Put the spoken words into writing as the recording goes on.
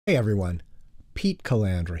Hey everyone, Pete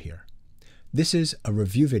Calandra here. This is a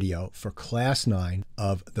review video for Class 9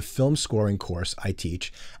 of the film scoring course I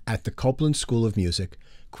teach at the Copeland School of Music,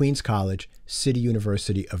 Queens College, City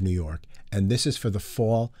University of New York, and this is for the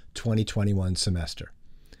fall 2021 semester.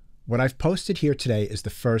 What I've posted here today is the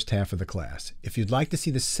first half of the class. If you'd like to see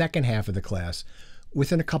the second half of the class,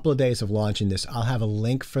 within a couple of days of launching this, I'll have a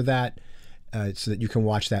link for that so that you can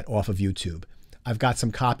watch that off of YouTube. I've got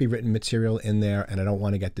some copywritten material in there and I don't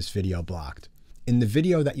want to get this video blocked. In the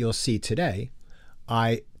video that you'll see today,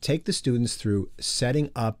 I take the students through setting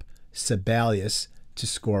up Sibelius to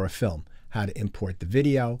score a film, how to import the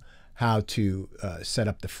video, how to set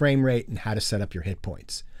up the frame rate, and how to set up your hit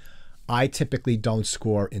points. I typically don't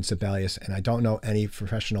score in Sibelius, and I don't know any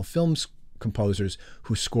professional film composers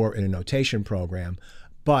who score in a notation program,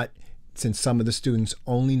 but since some of the students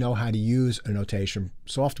only know how to use a notation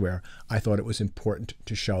software, I thought it was important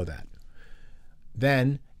to show that.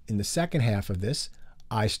 Then, in the second half of this,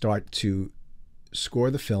 I start to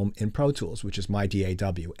score the film in Pro Tools, which is my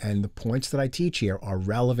DAW, and the points that I teach here are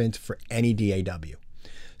relevant for any DAW.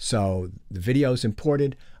 So the video is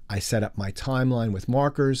imported, I set up my timeline with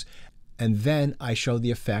markers, and then I show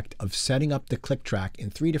the effect of setting up the click track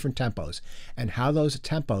in 3 different tempos and how those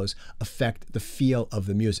tempos affect the feel of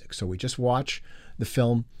the music. So we just watch the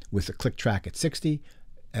film with the click track at 60,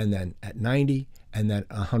 and then at 90, and then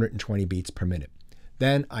 120 beats per minute.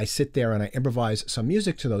 Then I sit there and I improvise some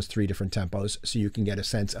music to those 3 different tempos so you can get a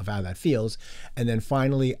sense of how that feels. And then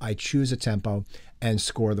finally, I choose a tempo and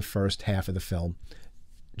score the first half of the film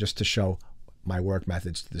just to show my work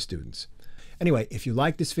methods to the students. Anyway, if you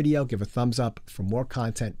like this video, give a thumbs up. For more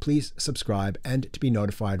content, please subscribe, and to be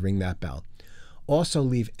notified, ring that bell. Also,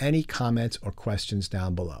 leave any comments or questions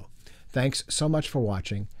down below. Thanks so much for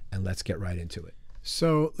watching, and let's get right into it.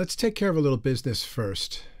 So let's take care of a little business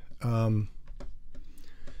first.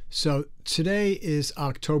 So today is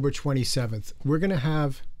October 27th. We're going to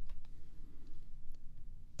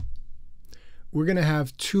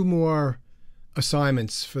have 2 more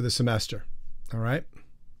assignments for the semester. All right.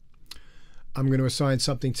 I'm going to assign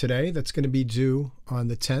something today that's going to be due on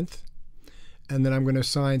the 10th. And then I'm going to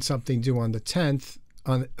assign something due on the 10th.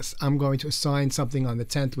 I'm going to assign something on the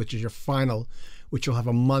 10th, which is your final, which you'll have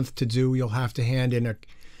a month to do. You'll have to hand in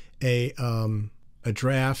a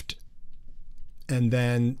draft. And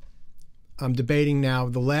then I'm debating now.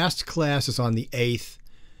 The last class is on the 8th.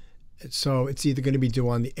 So it's either going to be due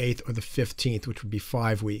on the 8th or the 15th, which would be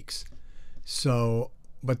 5 weeks. So,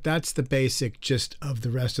 but that's the basic gist of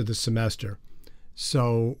the rest of the semester.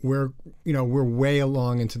 So we're way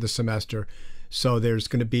along into the semester. So there's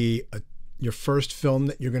going to be your first film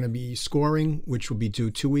that you're going to be scoring, which will be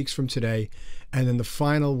due 2 weeks from today. And then the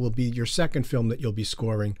final will be your second film that you'll be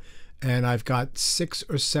scoring. And I've got 6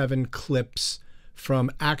 or 7 clips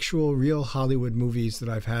from actual real Hollywood movies that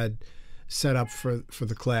I've had set up for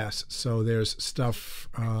the class. So there's stuff,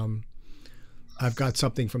 I've got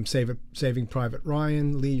something from Saving Private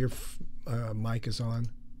Ryan. Lee, your mic is on.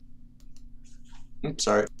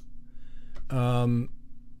 Sorry.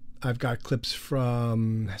 I've got clips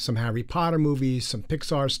from some Harry Potter movies, some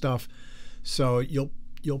Pixar stuff. So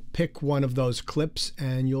you'll pick one of those clips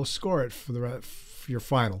and you'll score it for your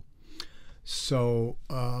final. So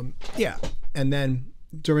yeah, and then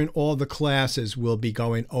during all the classes, we'll be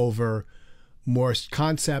going over more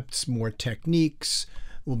concepts, more techniques.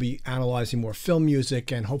 We'll be analyzing more film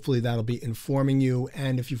music, and hopefully that'll be informing you.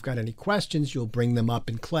 And if you've got any questions, you'll bring them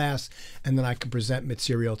up in class, and then I can present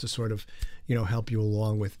material to sort of, help you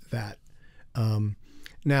along with that.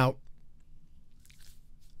 Now,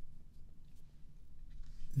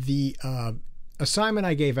 the assignment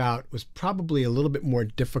I gave out was probably a little bit more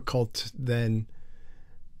difficult than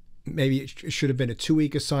maybe it should have been a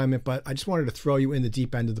 2-week assignment, but I just wanted to throw you in the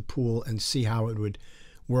deep end of the pool and see how it would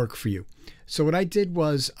work for you. So what I did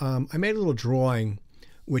was I made a little drawing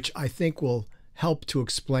which I think will help to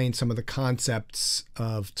explain some of the concepts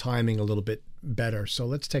of timing a little bit better. So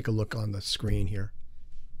let's take a look on the screen here.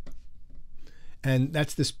 And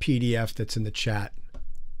that's this PDF that's in the chat.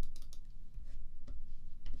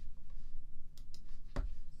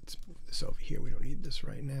 Let's move this over here. We don't need this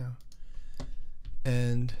right now.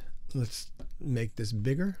 And let's make this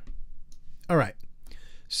bigger. All right.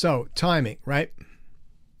 So timing, right?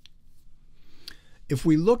 If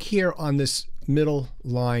we look here on this middle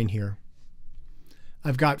line here,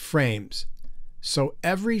 I've got frames. So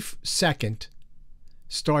every second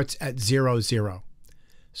starts at 0, 0.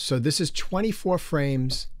 So this is 24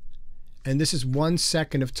 frames, and this is 1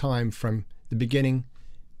 second of time from the beginning,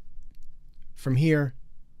 from here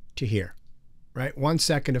to here, right? 1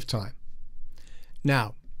 second of time.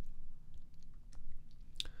 Now,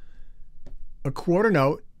 a quarter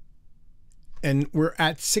note, and we're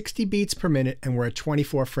at 60 beats per minute, and we're at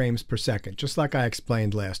 24 frames per second, just like I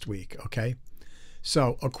explained last week, okay?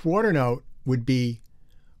 So a quarter note would be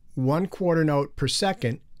 1 quarter note per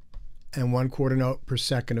second and 1 quarter note per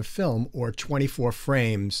second of film, or 24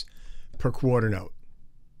 frames per quarter note.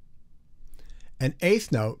 An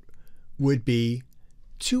eighth note would be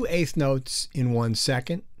 2 eighth notes in 1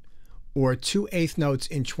 second, or 2 eighth notes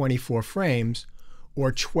in 24 frames,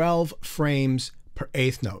 or 12 frames per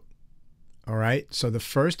eighth note. All right, so the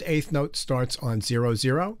first eighth note starts on 0,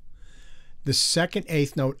 0. The second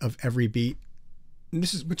eighth note of every beat, and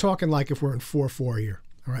we're talking like if we're in 4, 4 here,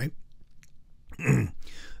 all right?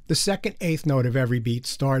 The second eighth note of every beat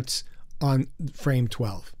starts on frame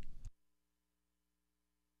 12.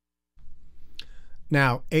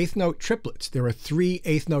 Now, eighth note triplets. There are 3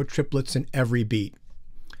 eighth note triplets in every beat,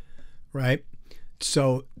 right?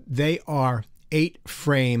 So they are 8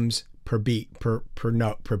 frames per beat, per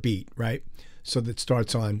note, per beat, right? So that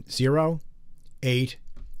starts on 0, 8,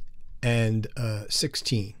 and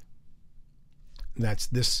 16. And that's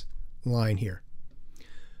this line here.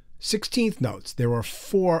 16th notes, there are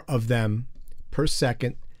 4 of them per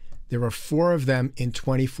second. There are 4 of them in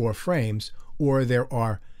 24 frames, or there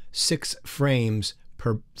are 6 frames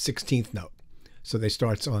per 16th note. So they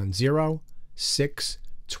starts on 0, 6,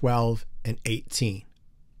 12, and 18.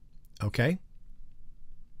 Okay?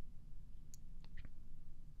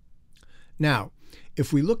 Now,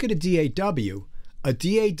 if we look at a DAW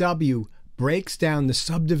breaks down the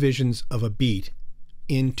subdivisions of a beat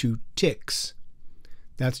into ticks.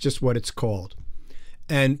 That's just what it's called.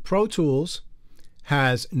 And Pro Tools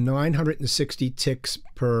has 960 ticks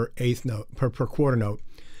per eighth note, per quarter note.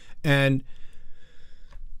 And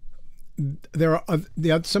there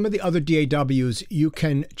are some of the other DAWs, you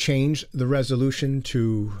can change the resolution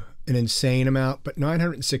to an insane amount, but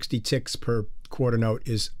 960 ticks per quarter note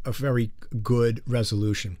is a very good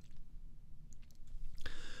resolution.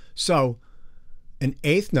 So an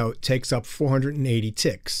eighth note takes up 480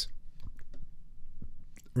 ticks,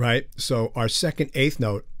 right? So our second eighth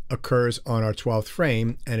note occurs on our 12th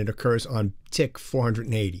frame, and it occurs on tick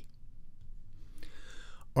 480.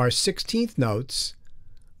 Our 16th notes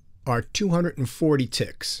are 240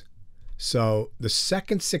 ticks. So the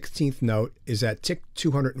second 16th note is at tick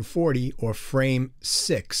 240, or frame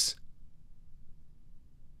 6.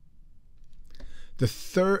 The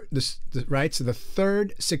third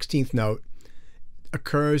 16th note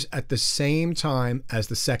occurs at the same time as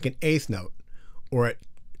the second eighth note, or at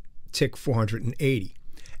tick 480.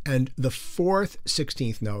 And the fourth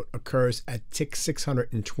 16th note occurs at tick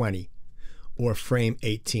 620, or frame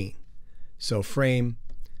 18. So frame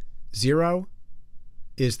 0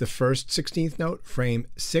 is the first 16th note, frame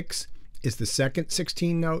 6 is the second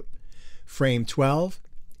 16th note, frame 12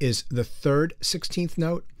 is the third 16th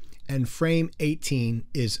note, and frame 18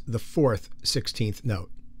 is the fourth 16th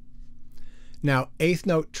note. Now, eighth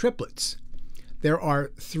note triplets. There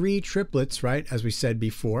are 3 triplets, right, as we said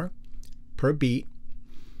before, per beat.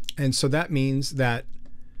 And so that means that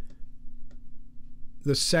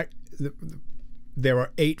there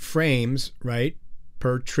are 8 frames, right,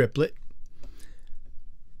 per triplet.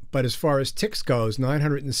 But as far as ticks goes,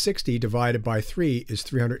 960 divided by 3 is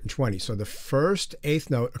 320. So the first eighth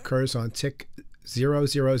note occurs on tick 0,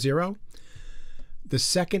 0, 0. The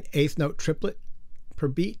second eighth note triplet per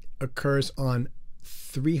beat occurs on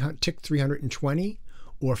tick 320,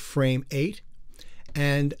 or frame 8.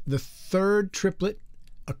 And the third triplet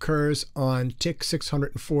occurs on tick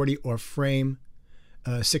 640, or frame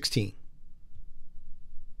 16.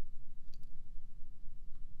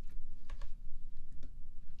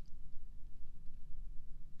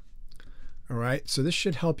 All right, so this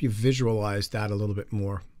should help you visualize that a little bit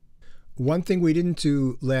more. One thing we didn't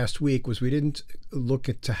do last week was we didn't look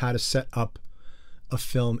into how to set up a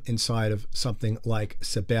film inside of something like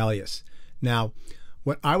Sibelius. Now,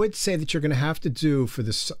 what I would say that you're going to have to do for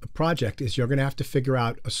this project is you're going to have to figure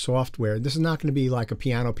out a software. This is not going to be like a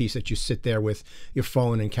piano piece that you sit there with your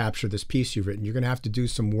phone and capture this piece you've written. You're going to have to do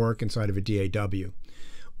some work inside of a DAW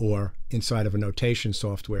or inside of a notation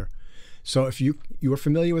software. So if you are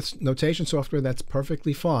familiar with notation software, that's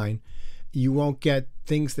perfectly fine. You won't get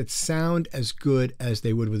things that sound as good as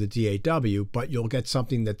they would with a DAW, but you'll get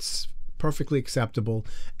something that's perfectly acceptable,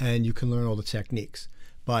 and you can learn all the techniques.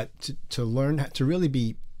 But to learn to really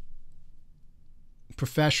be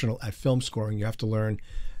professional at film scoring, you have to learn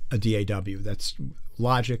a DAW. That's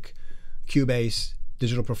Logic, Cubase,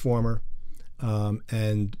 Digital Performer,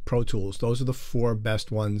 and Pro Tools. Those are the 4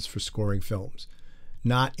 best ones for scoring films.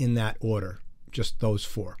 Not in that order, just those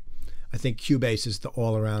 4. I think Cubase is the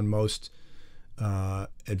all-around most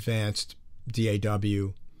advanced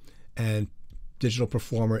DAW, and Digital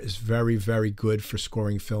Performer is very, very good for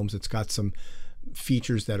scoring films. It's got some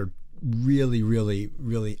features that are really, really,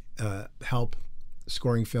 really help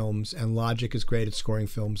scoring films, and Logic is great at scoring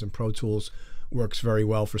films, and Pro Tools works very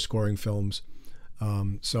well for scoring films.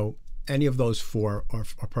 So any of those four are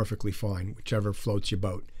perfectly fine, whichever floats your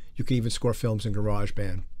boat. You can even score films in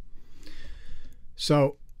GarageBand.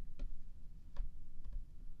 So,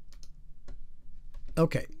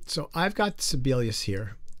 okay, so I've got Sibelius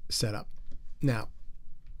here set up. Now,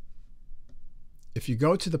 if you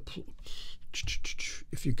go to the play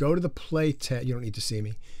tab, you don't need to see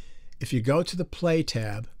me. If you go to the play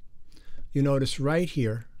tab, you notice right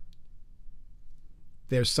here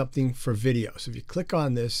there's something for video. So if you click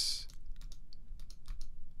on this,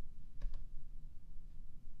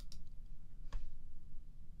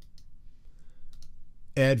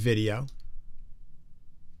 add video,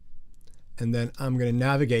 and then I'm going to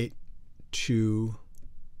navigate to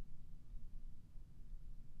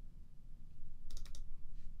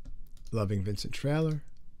Loving Vincent trailer,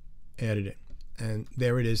 add it in, and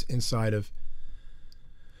there it is inside of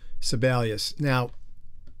Sibelius. Now,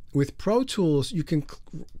 with Pro Tools, you can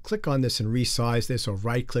click on this and resize this, or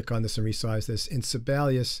right-click on this and resize this. In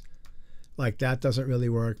Sibelius, like that doesn't really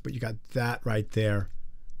work, but you got that right there.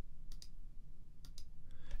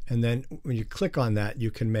 And then when you click on that,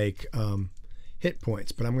 you can make hit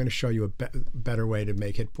points, but I'm going to show you a better way to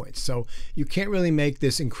make hit points. So you can't really make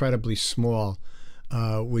this incredibly small,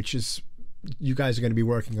 which is, you guys are going to be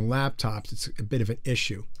working on laptops. It's a bit of an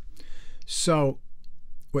issue. So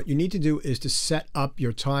what you need to do is to set up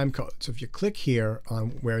your time code. So if you click here on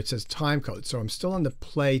where it says time code, so I'm still on the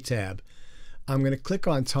play tab, I'm going to click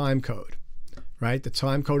on time code, right? The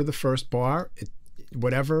time code of the first bar,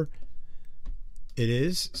 whatever it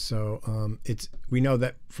is. So we know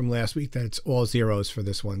that from last week that it's all zeros for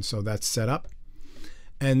this one. So that's set up.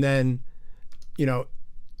 And then, you know,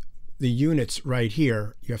 the units right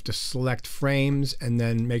here, you have to select frames and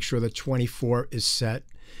then make sure that 24 is set.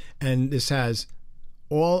 And this has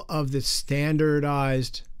all of the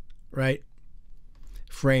standardized, right,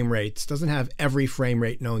 frame rates. Doesn't have every frame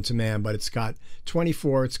rate known to man, but it's got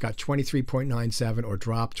 24, it's got 23.97 or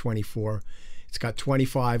drop 24. It's got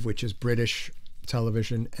 25, which is British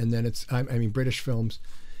television, and then it's, I mean British films,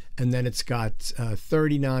 and then it's got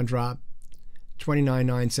 30 non-drop,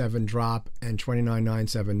 29.97 drop, and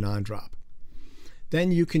 29.97 non-drop.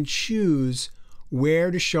 Then you can choose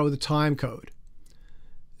where to show the time code.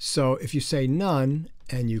 So if you say none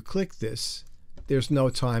and you click this, there's no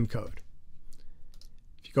time code.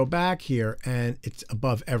 If you go back here and it's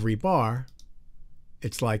above every bar,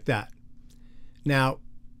 it's like that. Now,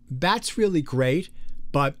 that's really great,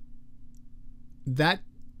 but that'll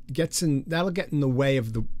get in the way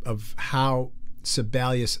of how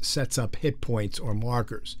Sibelius sets up hit points or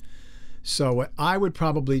markers. So what I would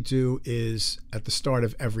probably do is at the start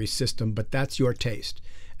of every system, but that's your taste.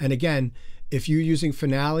 And again, if you're using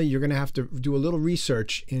Finale, you're going to have to do a little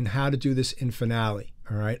research in how to do this in Finale.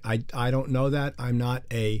 All right, I don't know that. I'm not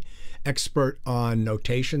an expert on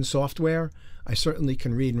notation software. I certainly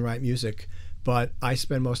can read and write music, but I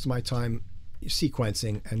spend most of my time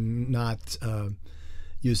sequencing and not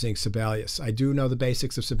using Sibelius. I do know the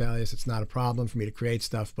basics of Sibelius. It's not a problem for me to create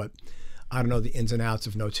stuff, but I don't know the ins and outs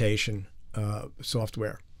of notation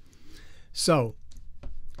software. So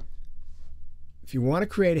if you want to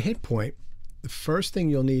create a hit point, the first thing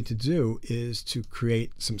you'll need to do is to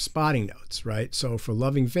create some spotting notes, right? So for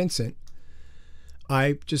Loving Vincent,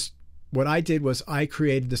 what I did was I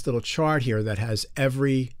created this little chart here that has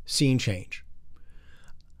every scene change.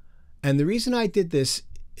 And the reason I did this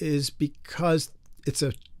is because it's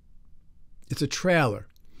a trailer.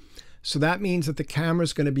 So that means that the camera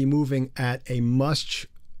is going to be moving at a much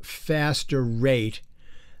faster rate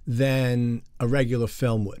than a regular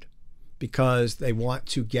film would, because they want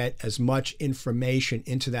to get as much information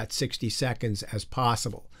into that 60 seconds as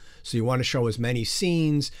possible. So you want to show as many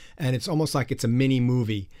scenes, and it's almost like it's a mini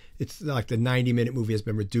movie. It's like the 90-minute movie has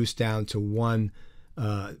been reduced down to one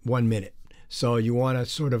minute. So you want to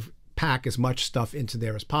sort of pack as much stuff into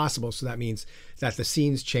there as possible. So that means that the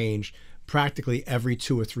scenes change practically every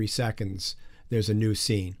 2 or 3 seconds. There's a new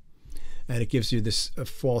scene, and it gives you this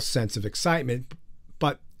false sense of excitement,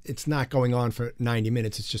 but it's not going on for 90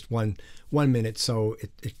 minutes. It's just one minute, so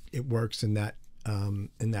it works in that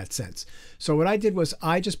sense. So what I did was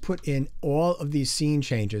I just put in all of these scene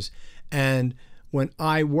changes, and when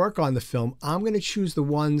I work on the film, I'm going to choose the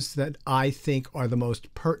ones that I think are the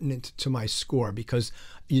most pertinent to my score, because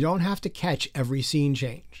you don't have to catch every scene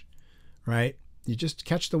change, right? You just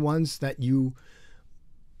catch the ones that you'll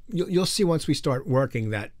see once we start working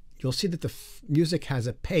that you'll see that the music has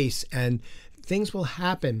a pace and things will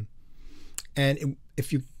happen. And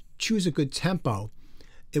if you choose a good tempo,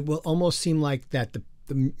 it will almost seem like that the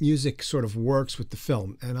music sort of works with the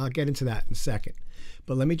film. And I'll get into that in a second.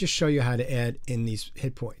 But let me just show you how to add in these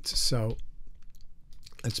hit points. So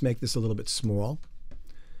let's make this a little bit small.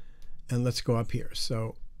 And let's go up here.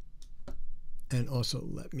 So, and also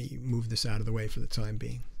let me move this out of the way for the time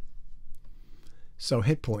being. So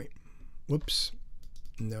hit point. Whoops.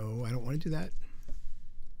 No, I don't want to do that.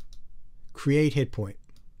 Create hit point.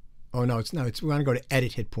 Oh, no, we want to go to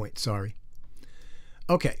edit hit point. Sorry.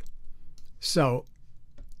 Okay. So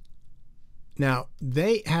now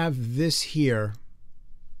they have this here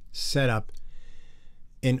set up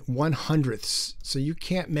in 1/100ths. So you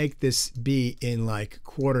can't make this be in like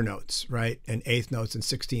quarter notes, right? And eighth notes and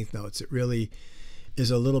 16th notes. It really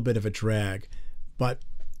is a little bit of a drag, but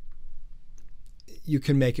you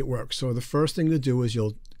can make it work. So the first thing to do is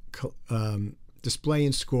you'll display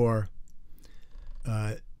and score,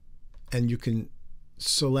 and you can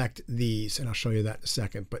select these, and I'll show you that in a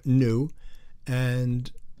second, but new,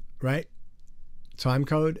 and right, time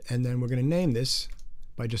code, and then we're going to name this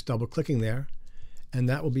by just double clicking there, and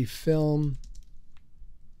that will be film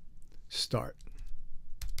start.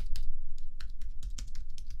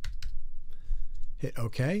 Hit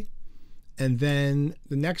OK. And then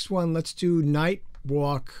the next one, let's do Night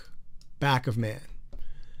Walk Back of Man,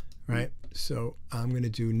 right? So I'm going to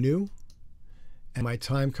do new, and my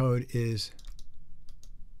time code is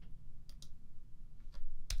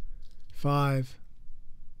 5.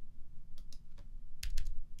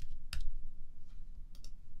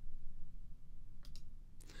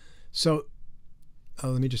 So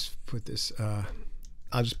let me just put this,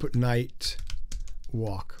 I'll just put Night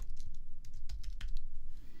Walk.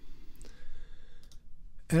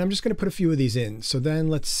 And I'm just going to put a few of these in. So then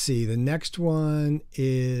let's see. The next one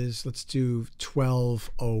is, let's do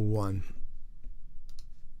 1201.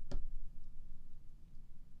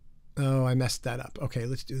 Oh, I messed that up. Okay,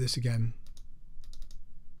 let's do this again.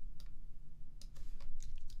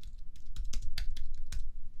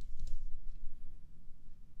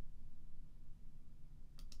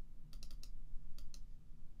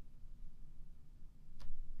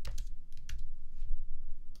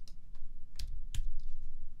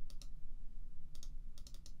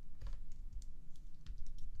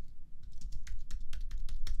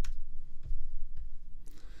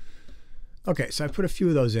 Okay, so I put a few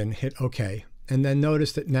of those in, hit OK, and then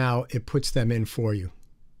notice that now it puts them in for you.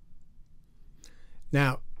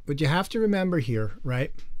 Now, what you have to remember here,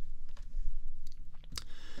 right,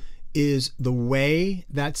 is the way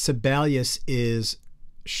that Sibelius is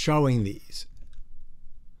showing these.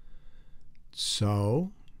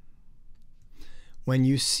 So, when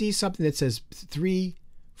you see something that says 3,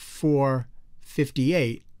 4,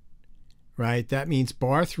 58, right, that means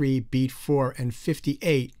bar 3, beat 4, and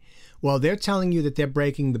 58. Well, they're telling you that they're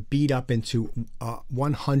breaking the beat up into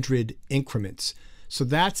 100 increments. So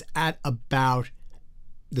that's at about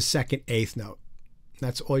the second eighth note.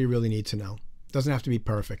 That's all you really need to know. Doesn't have to be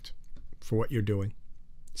perfect for what you're doing.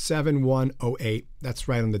 7108, that's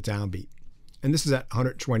right on the downbeat. And this is at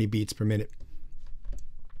 120 beats per minute.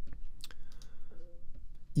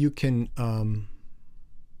 You can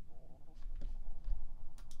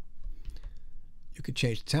you could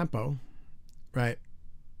change the tempo, right?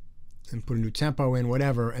 And put a new tempo in,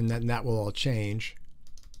 whatever, and then that will all change.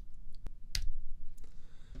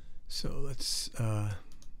 So let's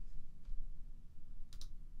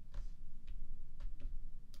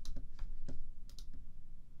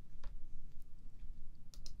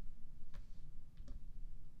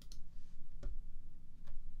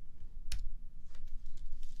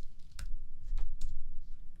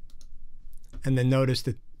and then notice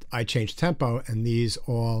that I changed tempo and these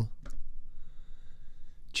all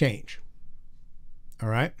change. All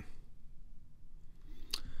right.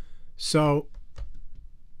 So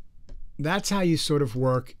that's how you sort of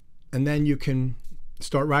work, and then you can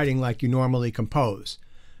start writing like you normally compose,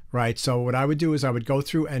 right? So what I would do is I would go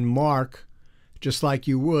through and mark just like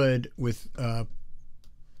you would with a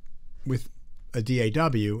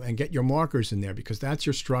DAW, and get your markers in there because that's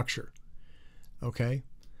your structure. Okay.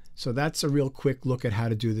 So that's a real quick look at how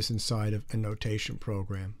to do this inside of a notation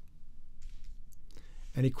program.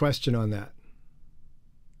 Any question on that?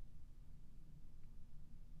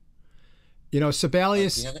 You know,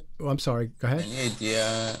 Sibelius. Oh, I'm sorry. Go ahead. Any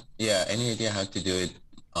idea? Yeah, any idea how to do it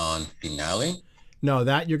on Finale? No,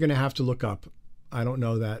 that you're going to have to look up. I don't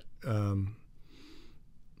know that.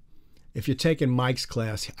 If you're taking Mike's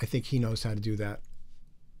class, I think he knows how to do that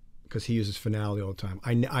because he uses Finale all the time.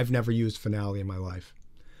 I've never used Finale in my life.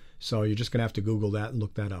 So you're just going to have to Google that and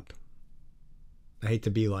look that up. I hate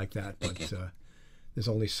to be like that, but there's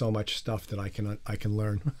only so much stuff that I can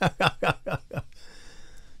learn.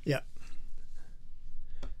 Yeah.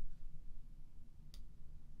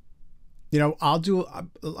 You know, I'll do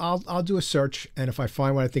a search, and if I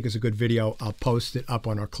find what I think is a good video, I'll post it up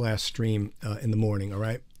on our class stream in the morning, all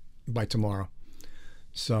right? By tomorrow.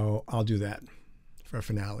 So I'll do that for a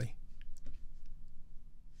finale.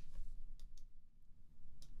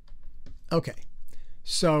 Okay.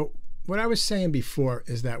 So what I was saying before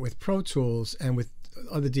is that with Pro Tools and with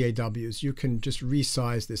other DAWs, you can just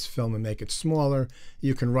resize this film and make it smaller.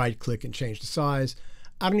 You can right-click and change the size.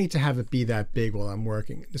 I don't need to have it be that big while I'm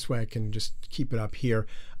working. This way I can just keep it up here.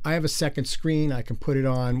 I have a second screen I can put it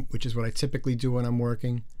on, which is what I typically do when I'm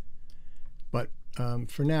working. But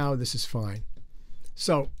for now, this is fine.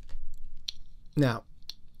 So now,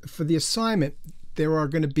 for the assignment, there are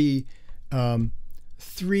going to be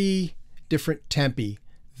 3 different tempi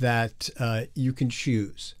that you can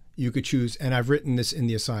choose. You could choose, and I've written this in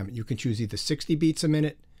the assignment, you can choose either 60 beats a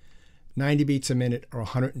minute, 90 beats a minute, or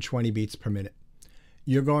 120 beats per minute.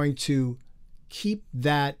 You're going to keep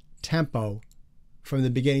that tempo from the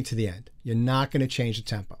beginning to the end. You're not going to change the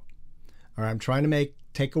tempo. All right, I'm trying to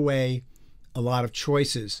take away a lot of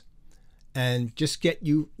choices and just get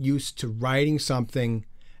you used to writing something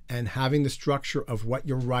and having the structure of what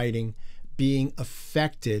you're writing being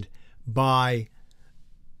affected by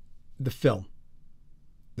the film.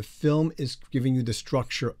 The film is giving you the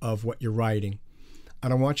structure of what you're writing. I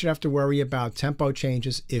don't want you to have to worry about tempo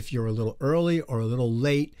changes. If you're a little early or a little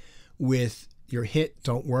late with your hit,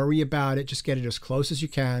 don't worry about it. Just get it as close as you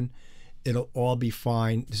can. It'll all be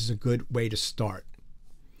fine. This is a good way to start.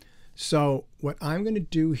 So what I'm going to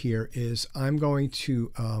do here is I'm going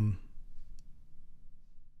to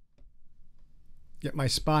get my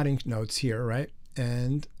spotting notes here, right?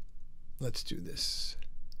 And let's do this.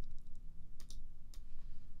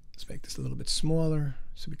 Let's make this a little bit smaller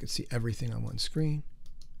so we can see everything on one screen.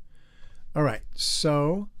 All right,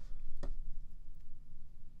 so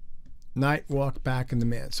night walk back in the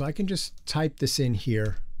man. So I can just type this in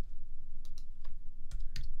here.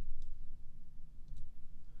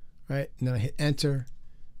 Right, and then I hit enter,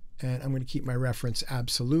 and I'm going to keep my reference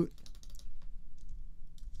absolute.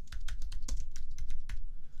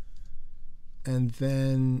 And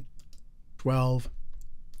then 12.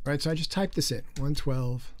 Right, so I just type this in,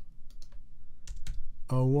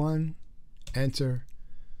 112.01, enter,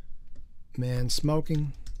 man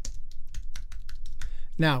smoking.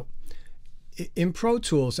 Now, in Pro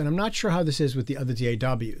Tools, and I'm not sure how this is with the other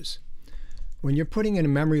DAWs, when you're putting in a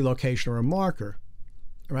memory location or a marker,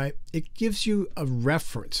 right, it gives you a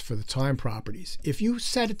reference for the time properties. If you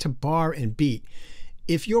set it to bar and beat,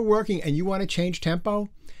 if you're working and you want to change tempo,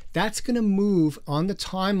 that's going to move on the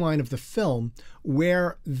timeline of the film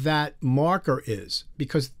where that marker is,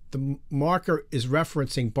 because the marker is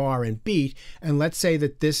referencing bar and beat. And let's say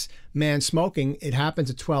that this man smoking, it happens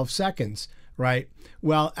at 12 seconds, right?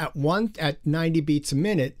 Well, at 90 beats a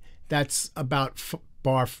minute, that's about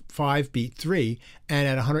bar 5, beat 3, and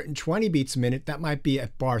at 120 beats a minute, that might be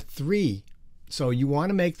at bar 3. So you want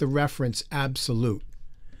to make the reference absolute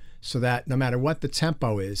so that no matter what the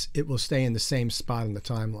tempo is, it will stay in the same spot on the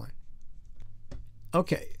timeline.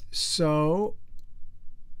 Okay, so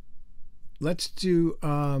let's do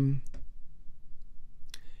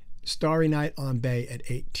Starry Night on Bay at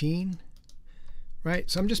 18, right?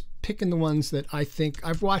 So I'm just picking the ones that I think,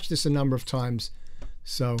 I've watched this a number of times,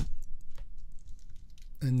 so,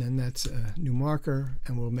 and then that's a new marker,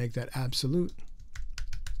 and we'll make that absolute.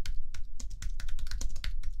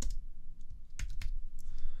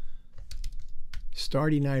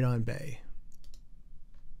 Starry Night on Bay.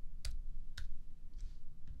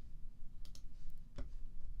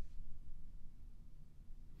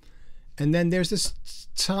 And then there's this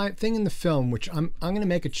thing in the film which I'm going to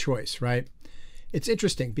make a choice, right? It's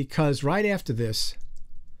interesting because right after this,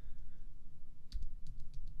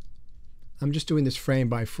 I'm just doing this frame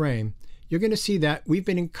by frame. You're going to see that we've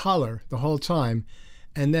been in color the whole time,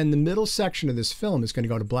 and then the middle section of this film is going to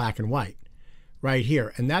go to black and white right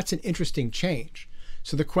here. And that's an interesting change.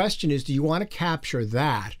 So the question is, do you want to capture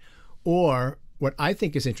that? Or what I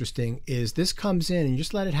think is interesting is this comes in and you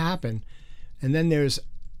just let it happen. And then there's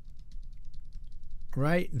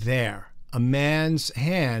right there a man's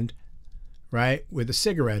hand, right, with a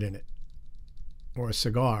cigarette in it, or a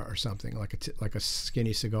cigar or something, like a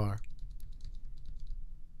skinny cigar.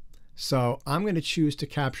 So I'm going to choose to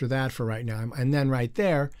capture that for right now. And then right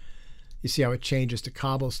there, you see how it changes to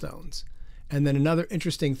cobblestones. And then another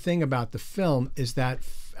interesting thing about the film is that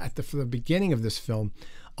for the beginning of this film,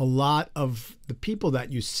 a lot of the people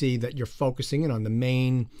that you see that you're focusing in on, the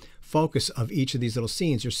main focus of each of these little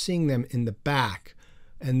scenes, you're seeing them in the back.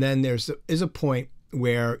 And then there is a point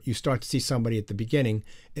where you start to see somebody at the beginning,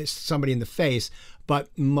 it's somebody in the face. But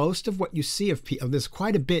most of what you see of people, there's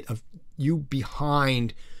quite a bit of you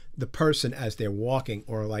behind the person as they're walking,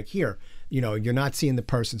 or like here, you know, you're not seeing the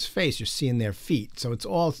person's face, you're seeing their feet. So it's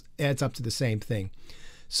all adds up to the same thing.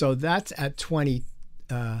 So that's at 20,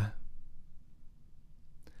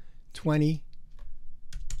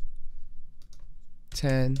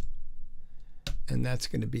 10, and that's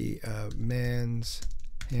going to be man's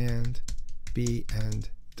hand, B and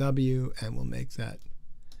W, and we'll make that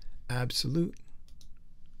absolute.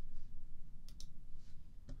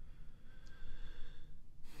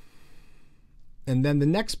 And then the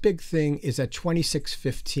next big thing is at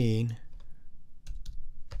 26:15.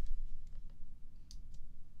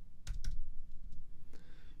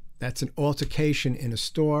 That's an altercation in a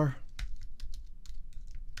store.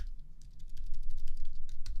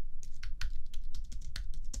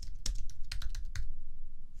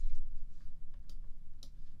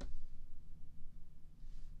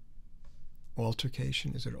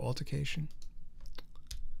 Altercation, is it altercation?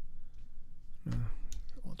 No,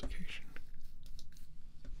 altercation.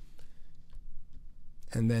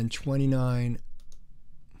 And then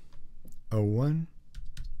 29:01.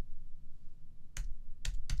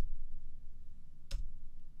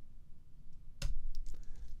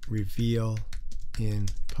 Reveal in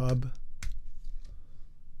pub.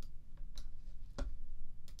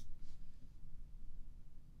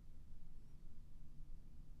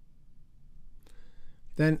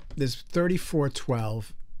 Then there's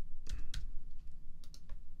 34:12.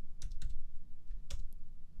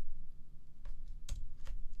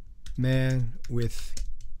 Man with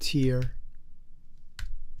tear.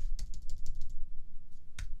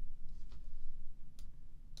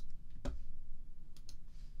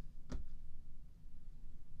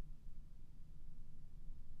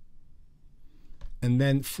 And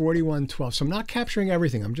then 41:12. So I'm not capturing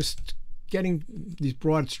everything. I'm just getting these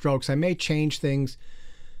broad strokes. I may change things.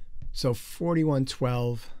 So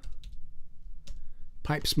 41:12.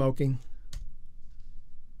 Pipe smoking.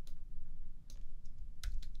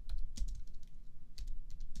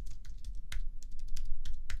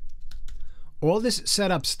 All this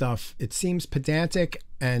setup stuff, it seems pedantic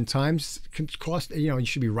and times can cost, you know, you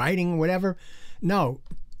should be writing, whatever. No,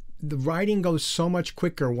 the writing goes so much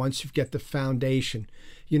quicker once you get the foundation.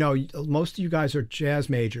 You know, most of you guys are jazz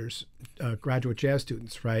majors, graduate jazz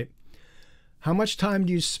students, right? How much time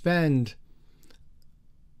do you spend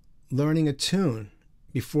learning a tune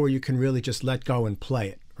before you can really just let go and play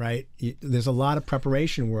it, right? There's a lot of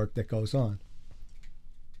preparation work that goes on.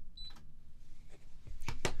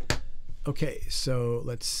 Okay, so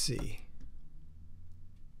let's see.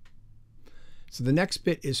 So the next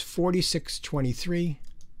bit is 46:23.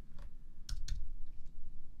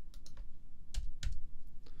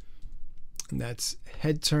 And that's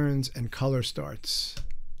head turns and color starts.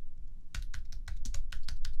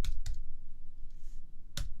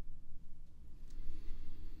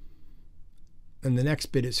 And the next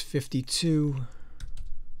bit is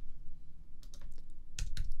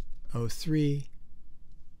 52:03.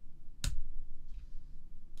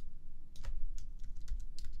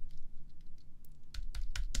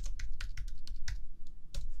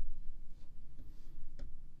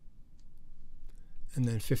 And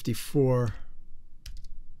then 54.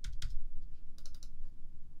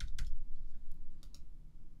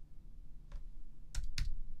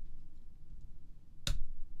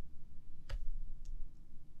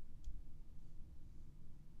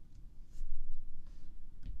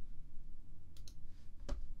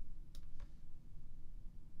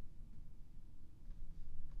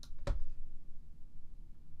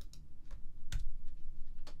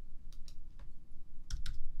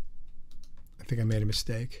 I think I made a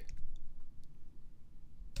mistake.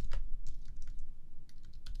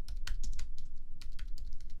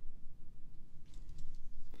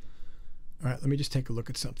 All right, let me just take a look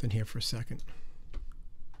at something here for a second.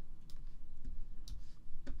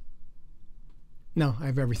 No, I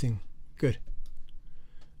have everything. Good.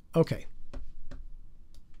 Okay.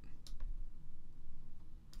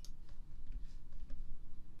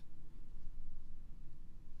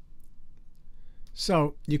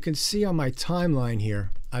 So you can see on my timeline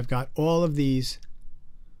here, I've got all of these.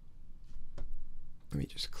 Let me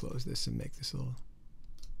just close this and make this a little.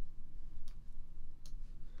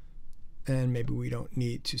 And maybe we don't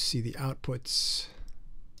need to see the outputs.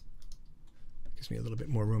 Gives me a little bit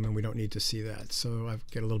more room, and we don't need to see that. So I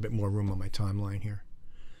get a little bit more room on my timeline here.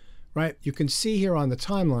 right? You can see here on the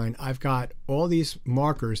timeline, I've got all these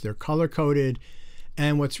markers. They're color-coded.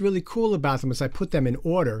 And what's really cool about them is I put them in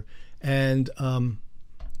order. And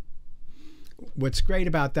what's great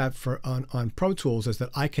about that on Pro Tools is that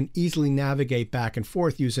I can easily navigate back and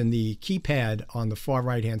forth using the keypad on the far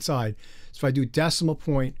right-hand side. So if I do decimal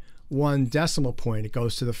point, 1 decimal point, it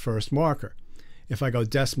goes to the first marker. If I go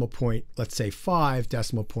decimal point, let's say 5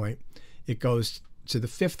 decimal point, it goes to the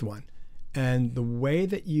 5th one. And the way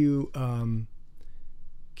that you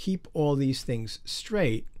keep all these things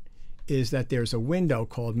straight is that there's a window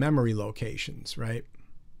called memory locations, right?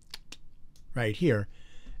 Right here.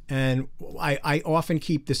 And I often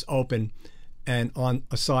keep this open and on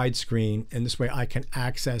a side screen, and this way I can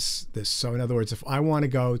access this. So in other words, if I want to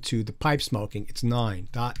go to the pipe smoking, it's 9,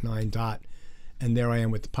 dot, 9, dot, and there I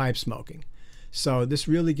am with the pipe smoking. So this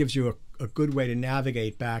really gives you a good way to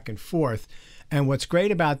navigate back and forth. And what's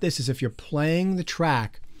great about this is if you're playing the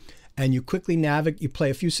track and you quickly navigate, you play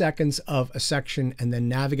a few seconds of a section and then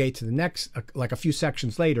navigate to the next, like a few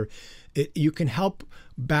sections later, you can help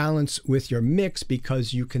balance with your mix,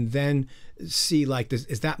 because you can then see like this,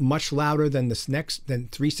 is that much louder than this next, than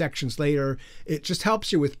 3 sections later? It just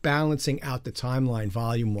helps you with balancing out the timeline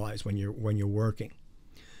volume wise when you're working.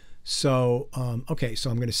 So okay, so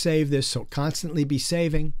I'm going to save this. So constantly be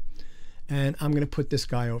saving, and I'm going to put this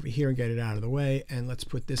guy over here and get it out of the way, and let's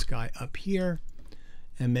put this guy up here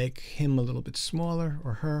and make him a little bit smaller,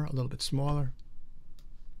 or her a little bit smaller.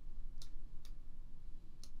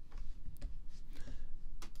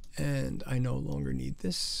 And I no longer need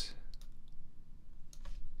this.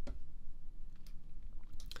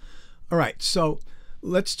 All right, so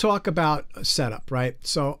let's talk about a setup, right?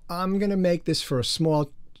 So I'm going to make this for a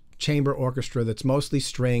small chamber orchestra that's mostly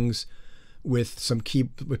strings with some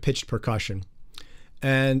with pitched percussion.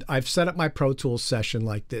 And I've set up my Pro Tools session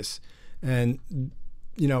like this. And,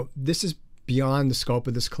 you know, this is beyond the scope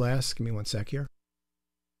of this class. Give me one sec here.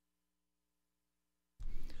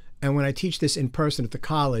 And when I teach this in person at the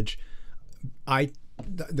college, I'm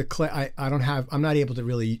not able to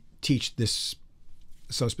really teach this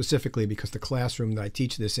so specifically, because the classroom that I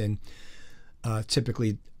teach this in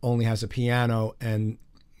typically only has a piano, and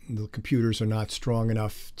the computers are not strong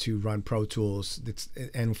enough to run Pro Tools.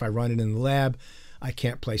 And if I run it in the lab, I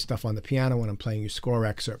can't play stuff on the piano when I'm playing you score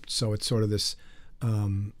excerpts. So it's sort of this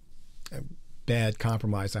bad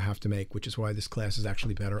compromise I have to make, which is why this class is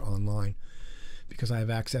actually better online, because I have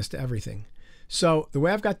access to everything. So the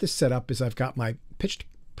way I've got this set up is I've got my pitched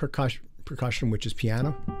percussion, which is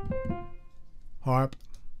piano, harp.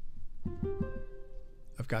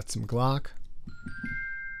 I've got some Glock,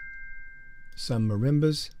 some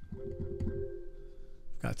marimbas,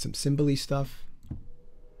 got some cymbally stuff,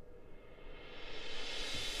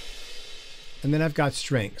 and then I've got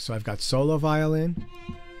strings. So I've got solo violin,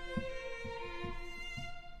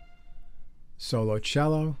 solo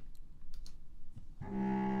cello,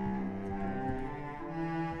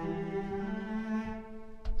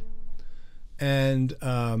 and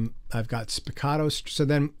I've got spiccato. So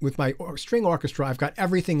then with my string orchestra, I've got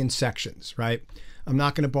everything in sections, right? I'm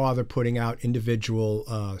not going to bother putting out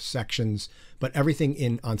individual sections, but everything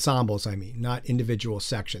in ensembles, I mean, not individual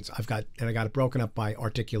sections. I got it broken up by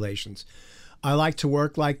articulations. I like to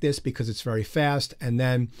work like this because it's very fast, and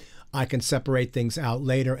then I can separate things out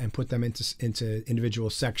later and put them into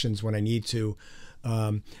individual sections when I need to.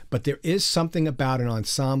 But there is something about an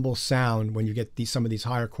ensemble sound when you get some of these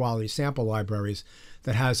higher quality sample libraries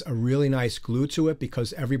that has a really nice glue to it,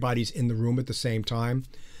 because everybody's in the room at the same time.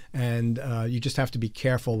 And you just have to be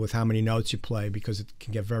careful with how many notes you play, because it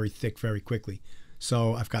can get very thick very quickly.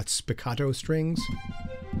 So I've got spiccato strings,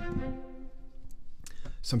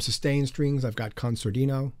 some sustained strings. I've got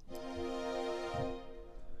concertino.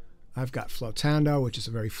 I've got flotando, which is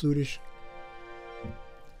a very flutish.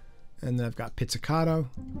 And then I've got pizzicato,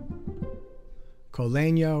 con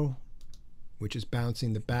legno, which is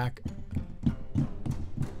bouncing the back.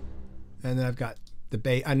 And then I've got the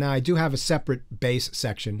bass. And now I do have a separate bass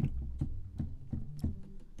section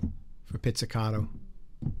for pizzicato.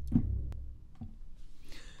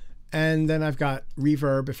 And then I've got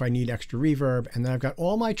reverb if I need extra reverb. And then I've got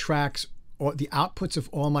all my tracks, or the outputs of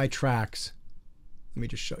all my tracks. Let me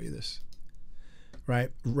just show you this.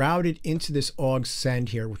 Right, routed into this aux send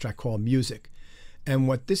here, which I call music. And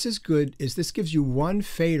what this is good is this gives you one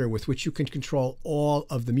fader with which you can control all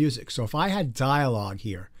of the music. So if I had dialogue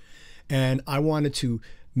here and I wanted to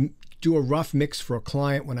do a rough mix for a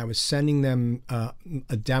client when I was sending them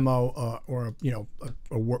a demo or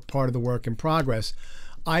a part of the work in progress,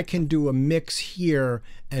 I can do a mix here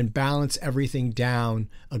and balance everything down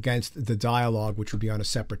against the dialogue, which would be on a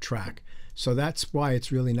separate track. So that's why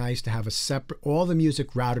it's really nice to have a separate, all the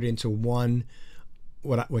music routed into one,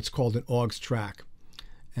 what's called an aux track.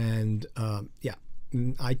 And yeah,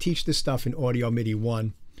 I teach this stuff in Audio MIDI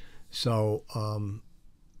 1, so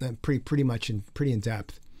pretty in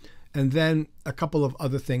depth. And then a couple of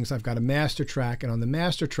other things. I've got a master track, and on the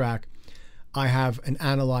master track, I have an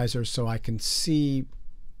analyzer so I can see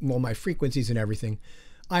all my frequencies and everything.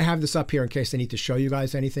 I have this up here in case I need to show you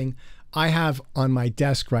guys anything. I have on my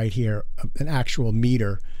desk right here an actual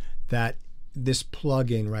meter that this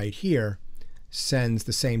plug-in right here sends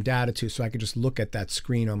the same data to, so I can just look at that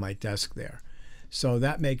screen on my desk there. So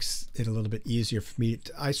that makes it a little bit easier for me.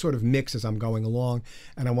 I sort of mix as I'm going along,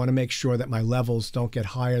 and I want to make sure that my levels don't get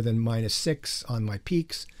higher than -6 on my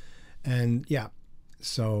peaks. And yeah,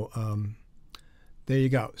 so there you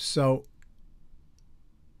go. So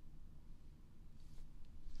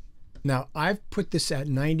now I've put this at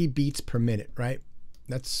 90 beats per minute, right?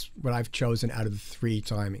 That's what I've chosen out of the 3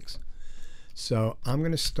 timings. So I'm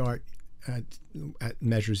going to start at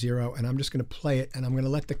measure 0, and I'm just going to play it, and I'm going to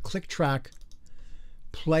let the click track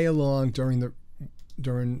play along during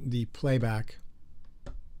the playback,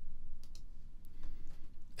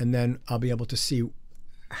 and then I'll be able to see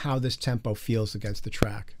how this tempo feels against the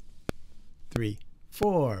track. 3,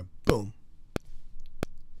 4, boom.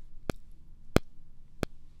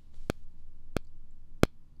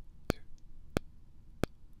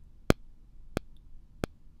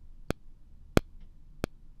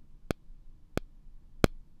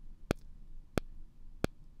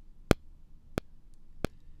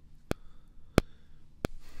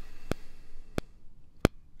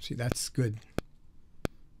 See, that's good.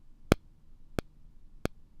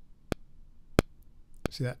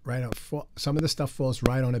 See that right on? Some of the stuff falls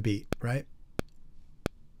right on a beat, right?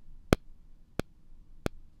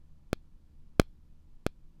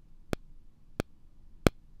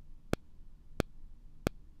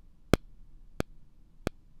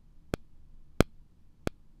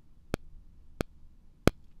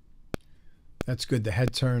 That's good. The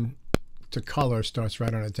head turn to color starts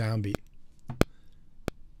right on a downbeat.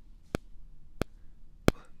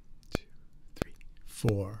 1, 2, 3,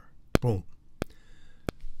 4, boom.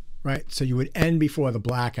 Right, so you would end before the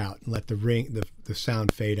blackout and let the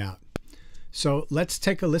sound fade out. So let's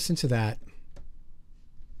take a listen to that.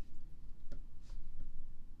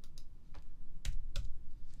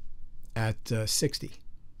 At 60,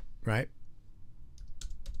 right?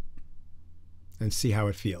 And see how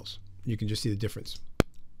it feels. You can just see the difference.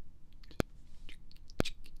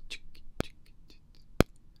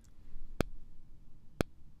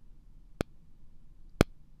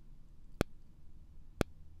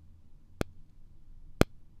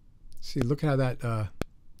 See, look how that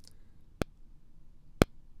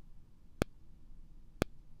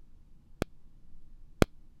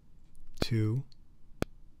 2.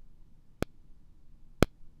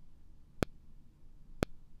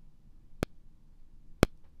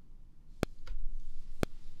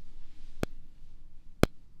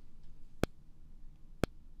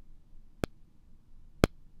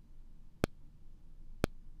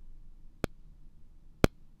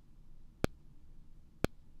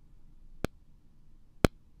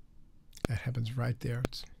 That happens right there.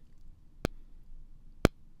 It's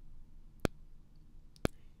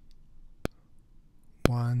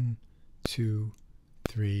 1, 2,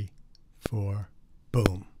 3, 4,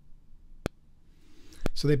 boom.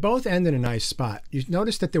 So they both end in a nice spot. You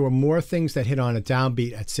notice that there were more things that hit on a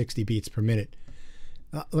downbeat at 60 beats per minute.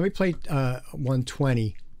 Let me play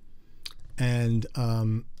 120, and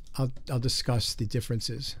I'll discuss the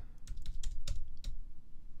differences.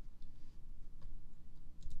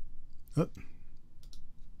 Oh.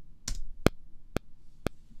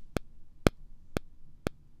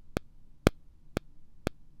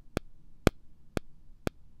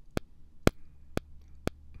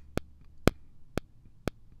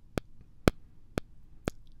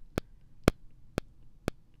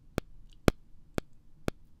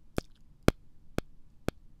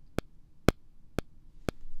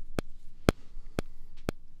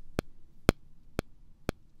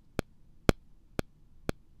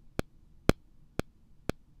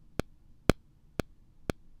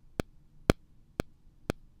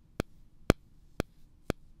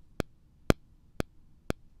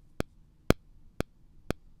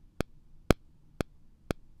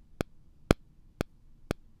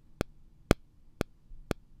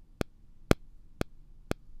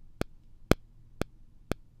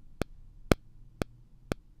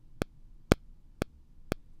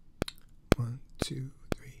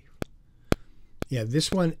 Yeah,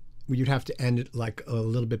 this one you'd have to end it like a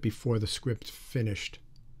little bit before the script finished.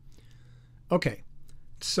 Okay,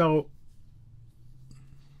 so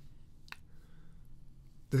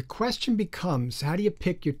the question becomes, how do you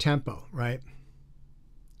pick your tempo, right?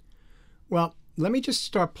 Well, let me just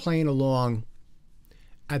start playing along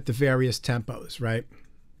at the various tempos, right?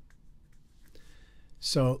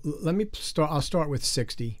 So let me start, I'll start with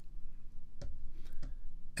 60.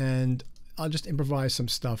 And I'll just improvise some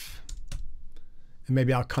stuff. And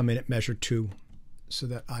maybe I'll come in at measure 2 so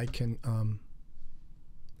that I can,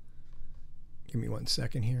 give me 1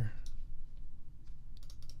 second here.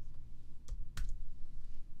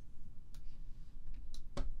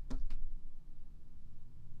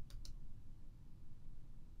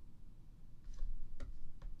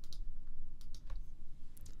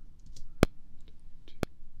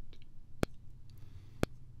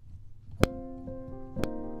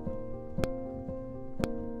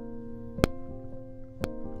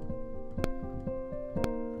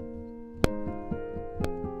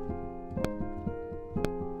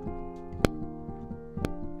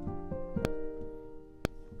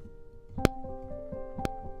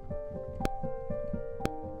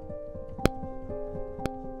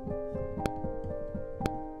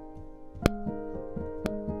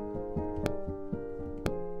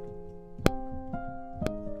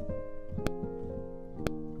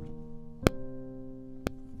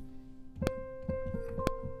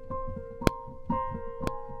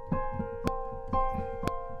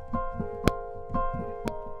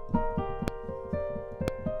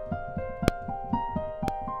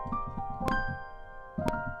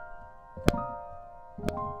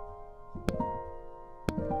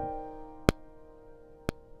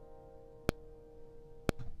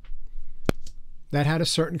 That had a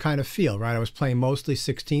certain kind of feel, right? I was playing mostly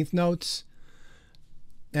 16th notes.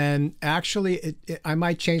 And actually, I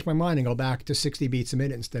might change my mind and go back to 60 beats a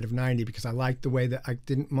minute instead of 90 because I liked the way that, I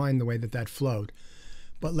didn't mind the way that that flowed.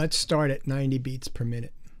 But let's start at 90 beats per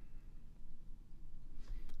minute.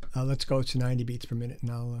 Let's go to 90 beats per minute,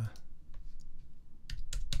 and I'll...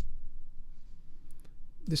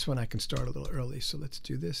 this one I can start a little early, so let's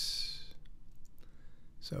do this.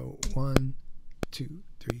 So 1, 2,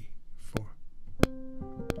 3, 4.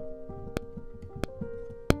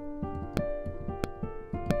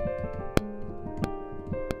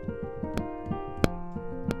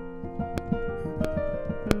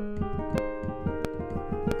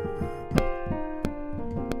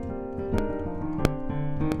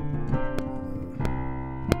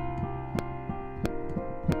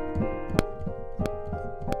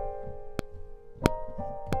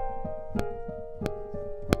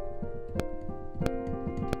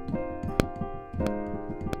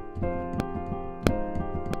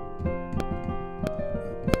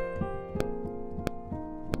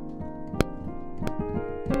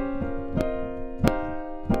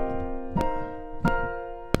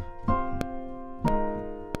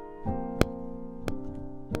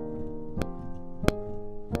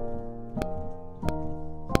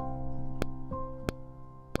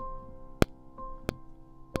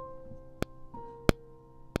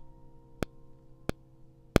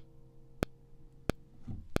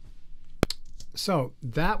 So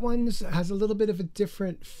that one has a little bit of a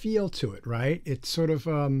different feel to it, right? It's sort of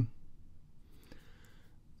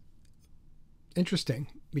interesting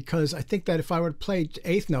because I think that if I were to play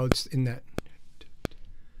 8th notes in that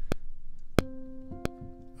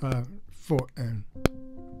 4 and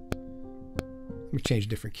let me change a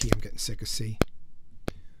different key. I'm getting sick of C.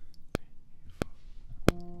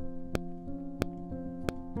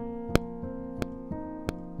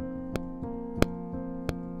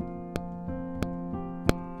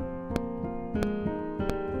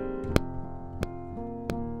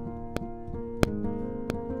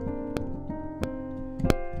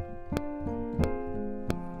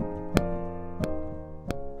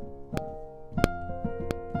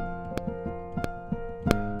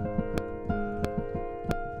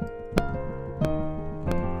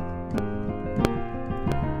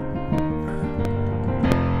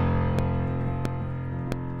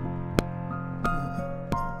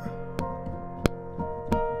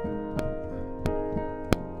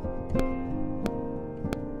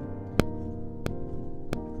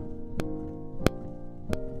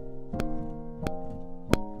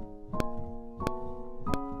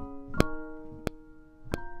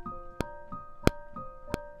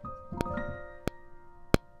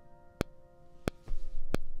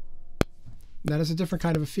 That has a different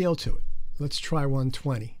kind of a feel to it. Let's try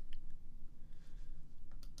 120.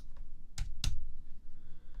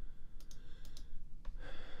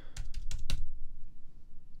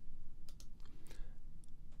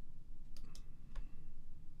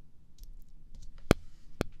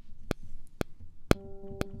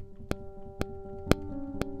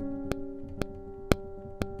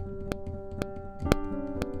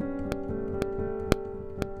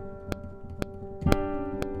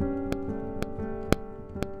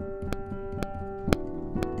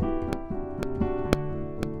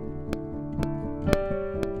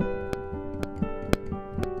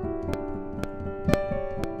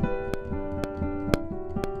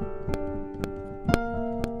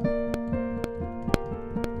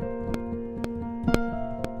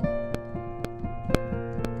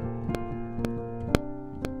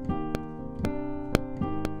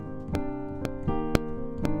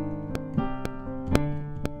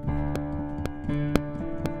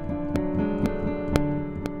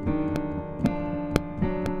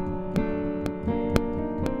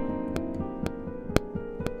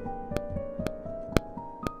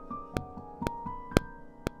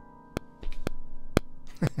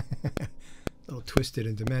 all twisted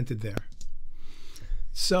and demented there.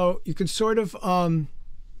 So you can sort of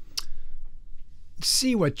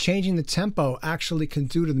see what changing the tempo actually can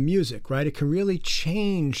do to the music, right? It can really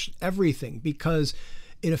change everything because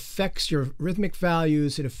it affects your rhythmic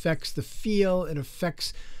values, it affects the feel, it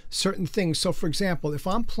affects certain things. So for example, if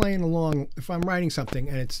I'm playing along, if I'm writing something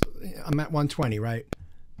and I'm at 120, right?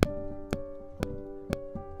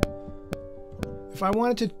 If I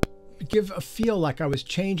wanted to give a feel like I was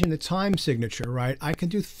changing the time signature, right? I can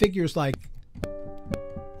do figures like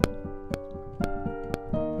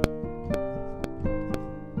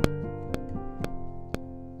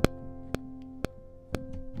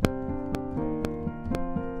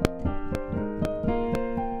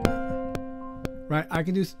right?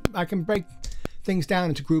 I can break things down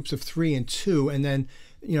into groups of 3 and 2, and then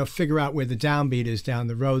figure out where the downbeat is down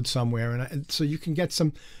the road somewhere, and so you can get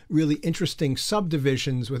some really interesting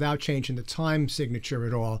subdivisions without changing the time signature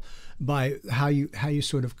at all by how you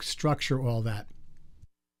sort of structure all that.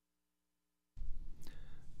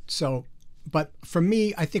 So, but for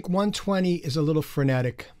me, I think 120 is a little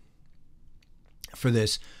frenetic for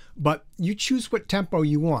this, but you choose what tempo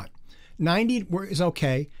you want. 90 is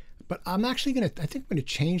okay. But I'm actually I think I'm going to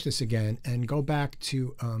change this again and go back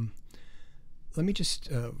to, let me just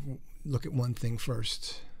look at one thing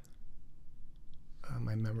first.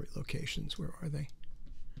 My memory locations, where are they?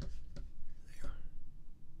 There they are.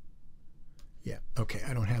 Yeah, okay,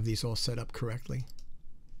 I don't have these all set up correctly.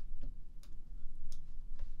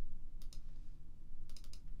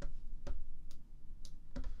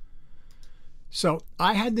 So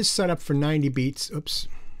I had this set up for 90 beats. Oops.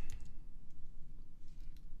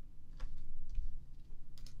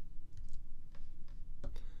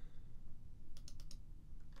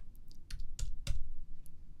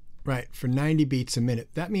 Right, for 90 beats a minute.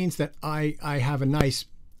 That means that I have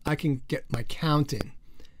I can get my count in,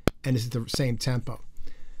 and it's the same tempo.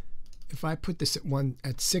 If I put this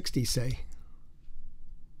at 60, say,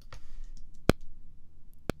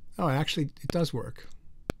 oh, actually, it does work.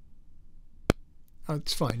 Oh,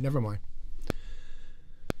 it's fine. Never mind.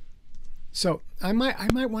 So I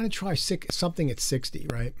might want to try something at 60,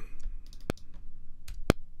 right?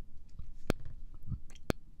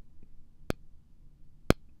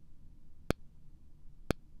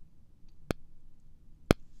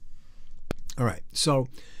 All right, so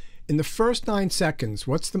in the first 9 seconds,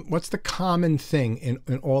 what's the common thing in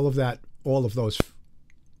all of that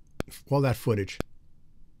footage?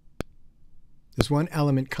 There's one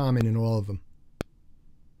element common in all of them.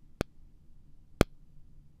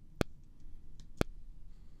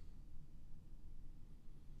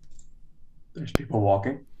 There's people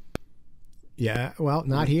walking. Yeah, well,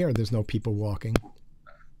 not here. There's no people walking.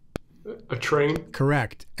 A train?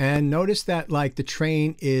 Correct. And notice that like the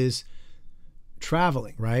train is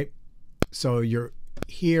traveling, right? So you're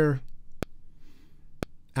here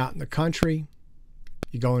out in the country,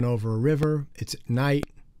 you're going over a river, it's at night,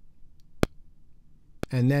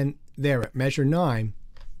 and then there at measure 9,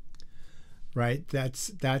 right? That's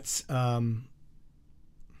the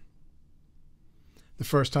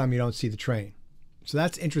first time you don't see the train. So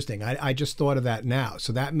that's interesting. I just thought of that now.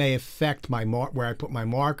 So that may affect my where I put my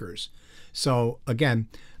markers. So again,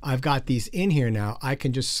 I've got these in here now. I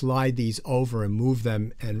can just slide these over and move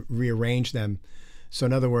them and rearrange them. So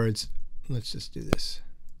in other words, let's just do this.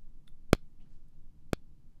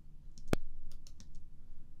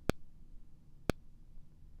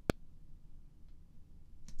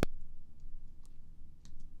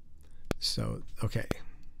 So, okay.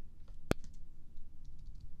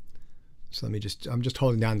 So I'm just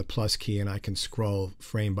holding down the plus key and I can scroll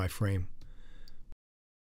frame by frame.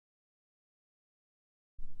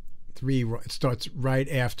 3, it starts right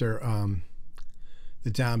after the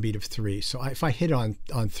downbeat of 3. So if I hit on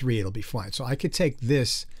 3, it'll be fine. So I could take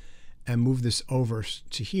this and move this over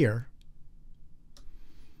to here,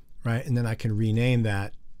 right? And then I can rename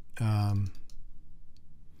that a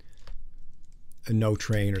no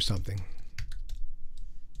train or something.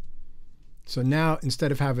 So now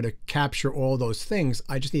instead of having to capture all those things,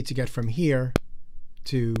 I just need to get from here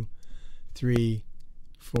to 3,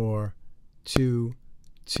 4, 2,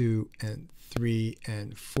 2, and 3,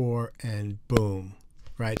 and 4, and boom,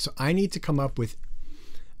 right? So I need to come up with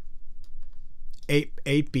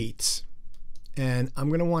eight beats, and I'm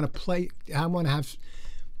going to want to play.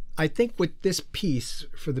 I think with this piece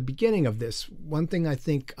for the beginning of this, one thing I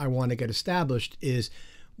think I want to get established is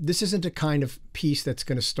this isn't a kind of piece that's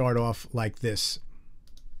going to start off like this.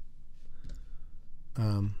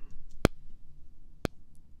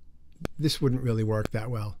 This wouldn't really work that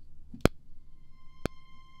well.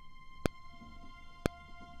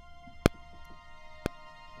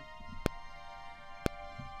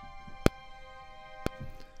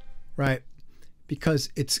 right? Because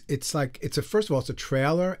first of all, it's a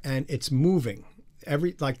trailer and it's moving.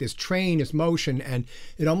 Like this train is motion, and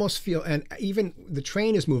it almost and even the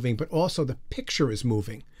train is moving, but also the picture is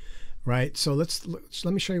moving, right? So let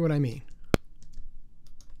me show you what I mean.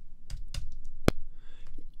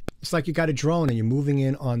 It's like you got a drone and you're moving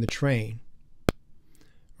in on the train.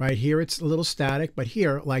 Right here, it's a little static, but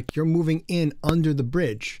here, like you're moving in under the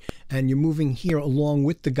bridge and you're moving here along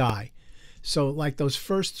with the guy. So like those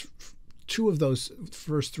first three of those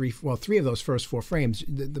first 4 frames,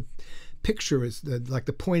 the picture is like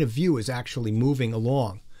the point of view is actually moving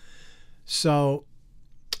along. So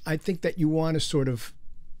I think that you want to sort of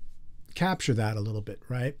capture that a little bit,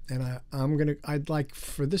 right? And I'd like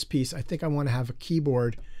for this piece, I think I want to have a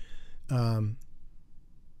keyboard.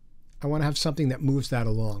 I want to have something that moves that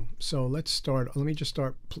along. So let me just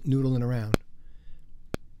start noodling around.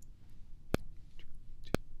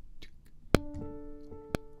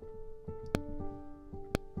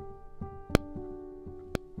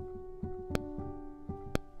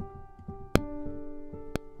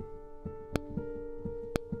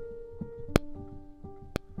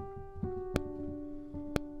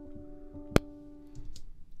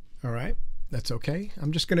 All right, that's okay.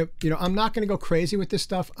 I'm just gonna, I'm not gonna go crazy with this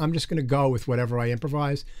stuff. I'm just gonna go with whatever I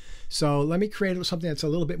improvise. So let me create something that's a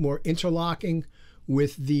little bit more interlocking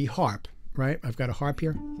with the harp, right? I've got a harp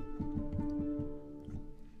here.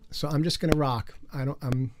 So I'm just gonna rock.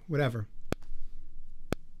 Whatever.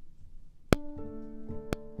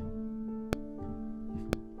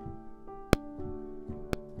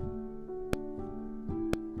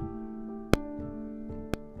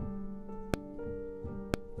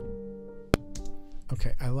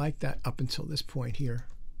 Okay, I like that up until this point here.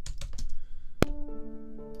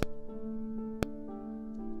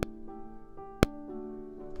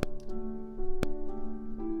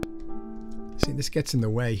 See, this gets in the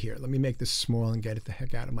way here. Let me make this small and get it the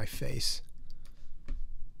heck out of my face.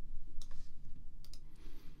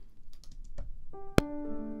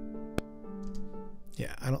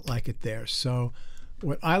 Yeah, I don't like it there. So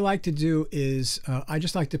what I like to do is I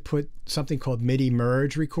just like to put something called MIDI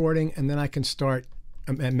merge recording, and then I can start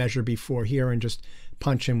and measure before here and just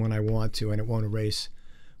punch in when I want to, and it won't erase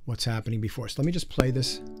what's happening before. So let me just play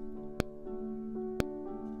this.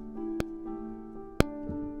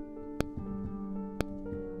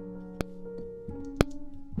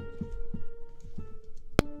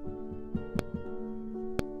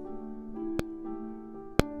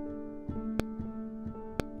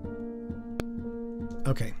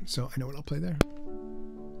 Okay, so I know what I'll play there.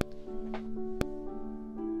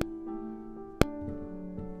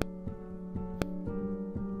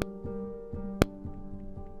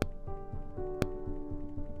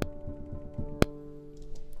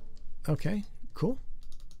 Okay, cool.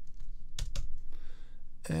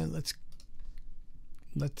 And let's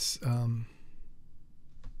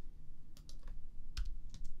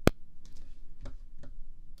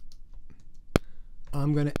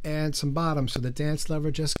I'm going to add some bottom so the dance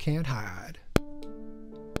lover just can't hide.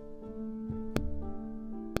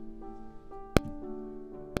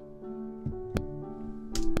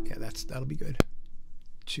 Yeah, that'll be good.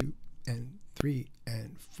 2 and 3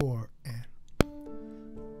 and 4 and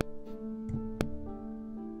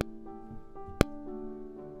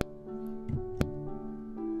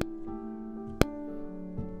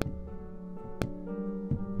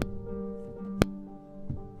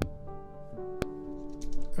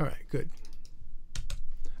all right, good.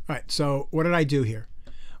 All right, so what did I do here?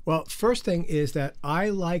 Well, first thing is that I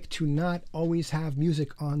like to not always have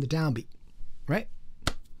music on the downbeat, right?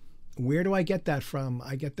 Where do I get that from?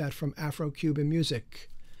 I get that from Afro-Cuban music,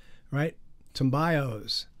 right?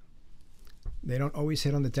 Tumbayos. They don't always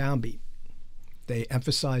hit on the downbeat. They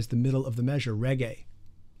emphasize the middle of the measure, reggae.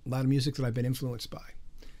 A lot of music that I've been influenced by.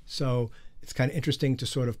 So it's kind of interesting to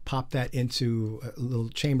sort of pop that into a little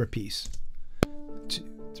chamber piece. 2,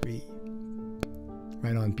 3,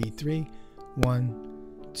 right on beat 3,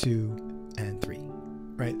 1, 2, and 3,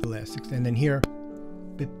 right? The last 6, and then here,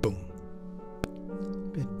 bit boom,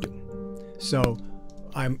 bit boom. So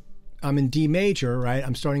I'm in D major, right?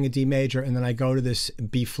 I'm starting a D major, and then I go to this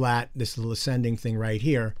B flat, this little ascending thing right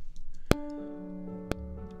here,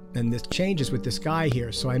 and this changes with this guy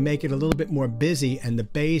here. So I make it a little bit more busy, and the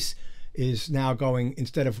bass is now going,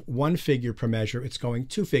 instead of 1 figure per measure, it's going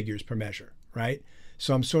 2 figures per measure, right?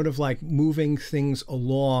 So I'm sort of like moving things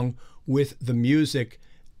along with the music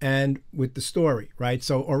and with the story, right?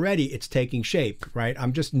 So already it's taking shape, right?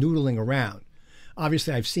 I'm just noodling around.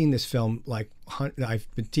 Obviously, I've seen this film, like I've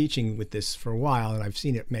been teaching with this for a while, and I've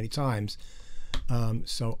seen it many times.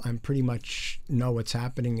 So I'm pretty much know what's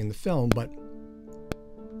happening in the film, but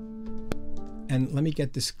And let me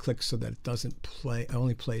get this clicked so that it doesn't play, it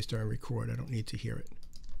only plays during record. I don't need to hear it.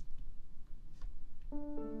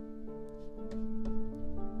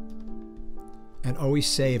 And always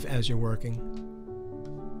save as you're working.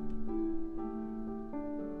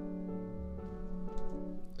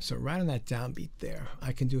 So right on that downbeat there,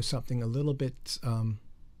 I can do something a little bit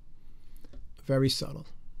very subtle.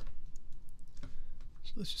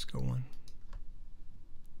 So let's just go on.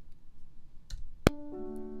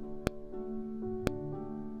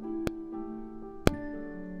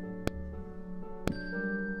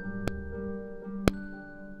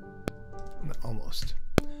 Almost.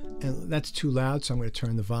 And that's too loud, so I'm going to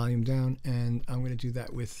turn the volume down, and I'm going to do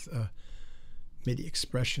that with MIDI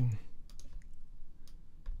expression.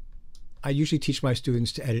 I usually teach my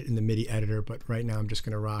students to edit in the MIDI editor, but right now I'm just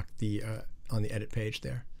going to rock the on the edit page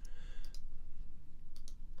there.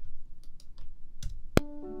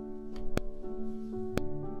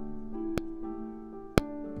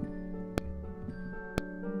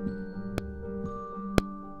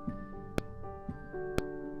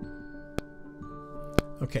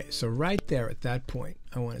 Okay, so right there at that point,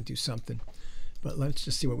 I want to do something. But let's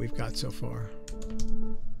just see what we've got so far.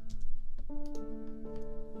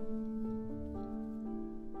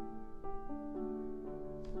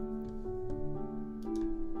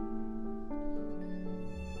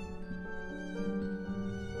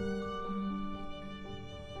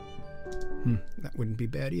 That wouldn't be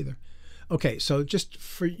bad either. Okay, so just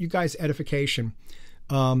for you guys' edification,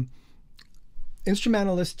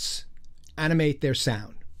 instrumentalists animate their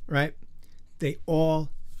sound, right? They all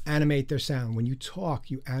animate their sound. When you talk,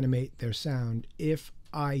 you animate their sound. If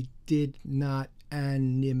I did not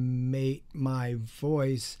animate my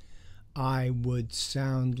voice, I would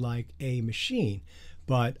sound like a machine.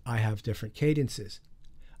 But I have different cadences.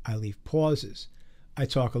 I leave pauses. I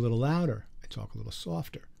talk a little louder. I talk a little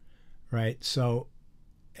softer, right? So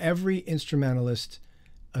every instrumentalist,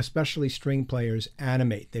 especially string players,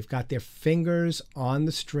 animate. They've got their fingers on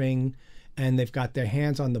the string, and they've got their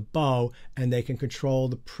hands on the bow, and they can control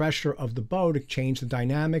the pressure of the bow to change the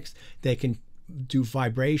dynamics. They can do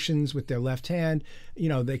vibrations with their left hand. You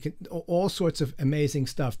know, they can all sorts of amazing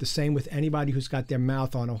stuff. The same with anybody who's got their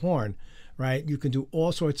mouth on a horn, right? You can do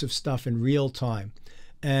all sorts of stuff in real time.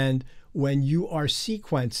 And when you are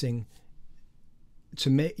sequencing,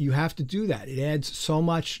 you have to do that. It adds so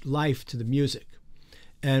much life to the music.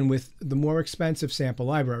 And with the more expensive sample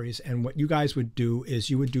libraries, and what you guys would do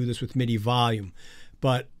is you would do this with MIDI volume,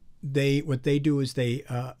 but what they do is they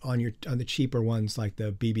on the cheaper ones like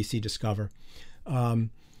the BBC Discover. I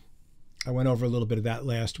went over a little bit of that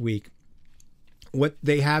last week. What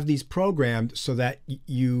they have these programmed so that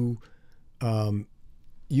you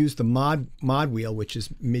use the mod wheel, which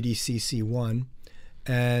is MIDI CC1,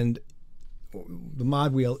 and the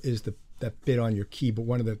mod wheel is that bit on your keyboard.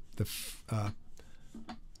 One of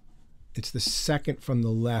it's the second from the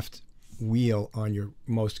left wheel on your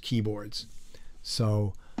most keyboards.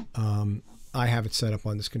 So I have it set up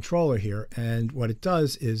on this controller here, and what it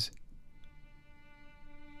does is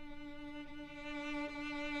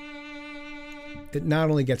it not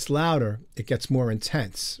only gets louder, it gets more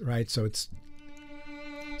intense, right? So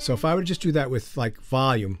if I would just do that with like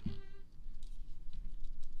volume,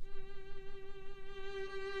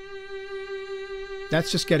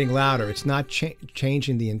 that's just getting louder. It's not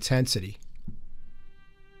changing the intensity.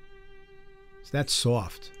 So that's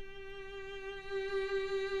soft.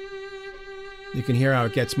 You can hear how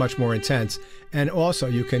it gets much more intense. And also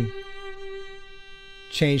you can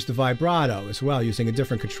change the vibrato as well using a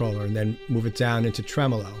different controller and then move it down into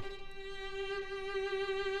tremolo.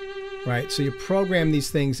 Right? So you program these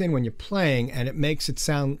things in when you're playing, and it makes it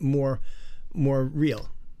sound more real.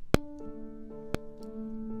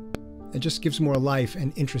 It just gives more life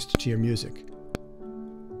and interest to your music.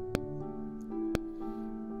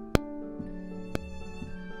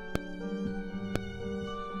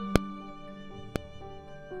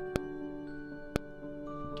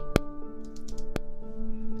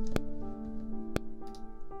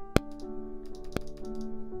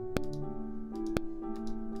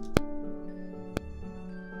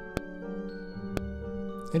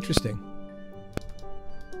 Interesting.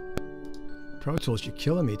 Pro Tools, you're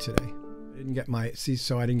killing me today. I didn't get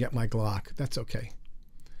my Glock. That's okay.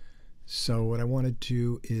 So what I want to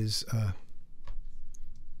do is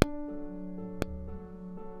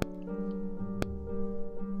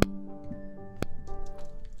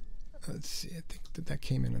let's see. I think that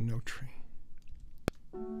came in a note tree.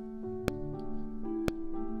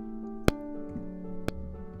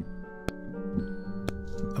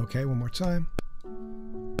 Okay, one more time.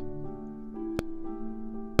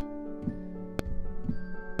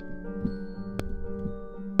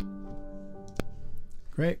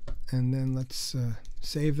 Great. And then let's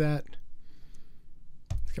save that.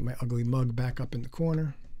 Let's get my ugly mug back up in the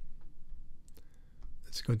corner.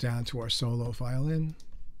 Let's go down to our solo violin.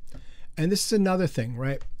 And this is another thing,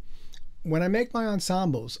 right? When I make my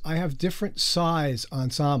ensembles, I have different size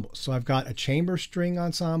ensembles. So I've got a chamber string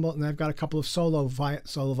ensemble, and I've got a couple of solo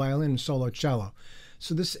violin and solo cello.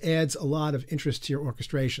 So this adds a lot of interest to your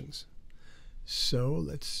orchestrations. So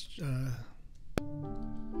let's...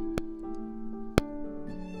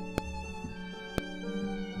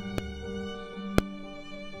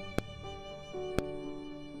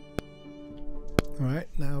 All right,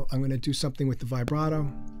 now I'm going to do something with the vibrato.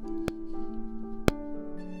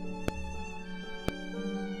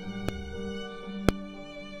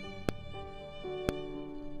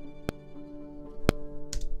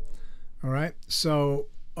 All right, so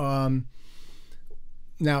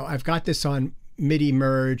now I've got this on MIDI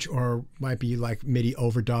merge, or might be like MIDI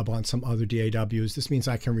overdub on some other DAWs. This means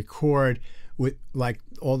I can record with like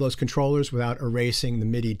all those controllers without erasing the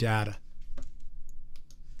MIDI data.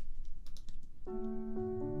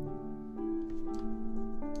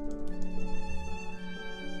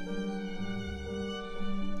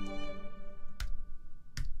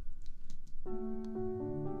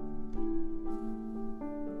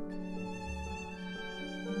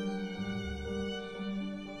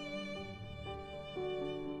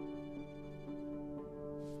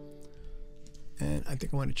 And I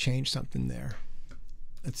think I want to change something there.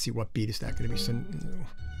 Let's see, what beat is that going to be? So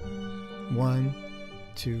 1,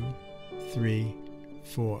 2, 3,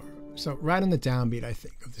 4. So right on the downbeat, I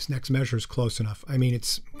think, of this next measure is close enough. I mean,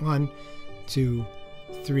 it's 1, 2,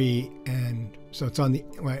 3, and so it's on the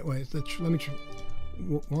wait. Let me try.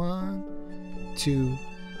 1, 2,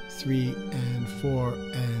 3, and 4,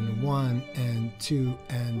 and 1, and 2,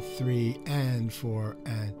 and 3, and 4,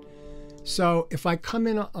 and. So if I come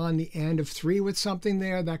in on the end of 3 with something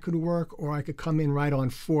there, that could work, or I could come in right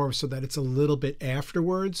on 4 so that it's a little bit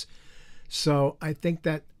afterwards. So I think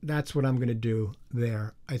that that's what I'm going to do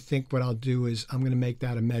there. I think what I'll do is I'm going to make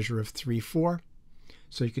that a measure of 3/4.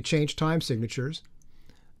 So you could change time signatures.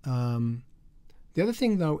 The other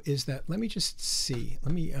thing, though, is that, let me just see.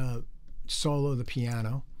 Let me solo the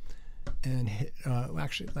piano and hit,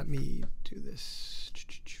 actually, let me do this.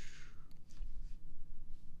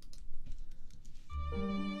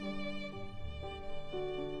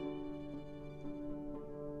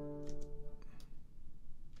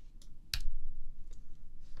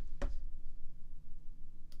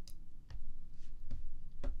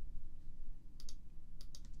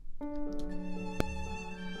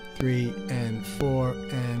 3 and 4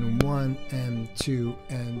 and 1 and 2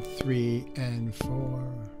 and 3 and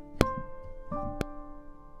 4.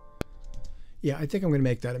 Yeah, I think I'm going to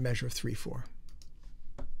make that a measure of 3/4.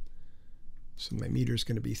 So my meter is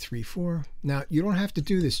going to be 3/4. Now, you don't have to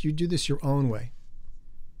do this. You do this your own way.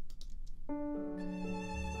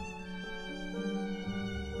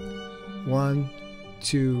 1,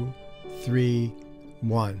 2, 3,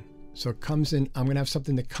 1. So it comes in. I'm going to have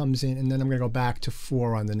something that comes in, and then I'm going to go back to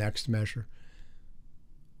 4 on the next measure.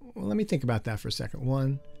 Well, let me think about that for a second.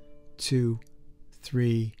 1, 2,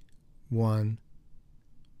 3, 1,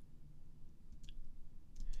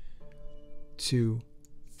 2,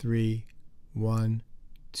 3, 1,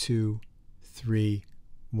 2, 3,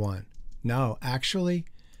 1. No, actually,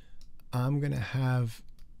 I'm going to have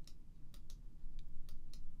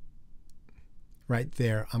right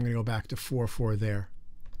there. I'm going to go back to 4, 4 there.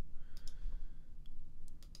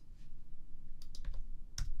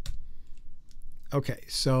 Okay,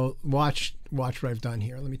 so watch what I've done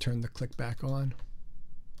here. Let me turn the click back on.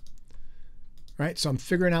 Right, so I'm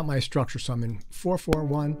figuring out my structure. So I'm in 4, 4,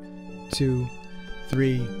 1, 2,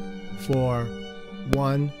 3, 4,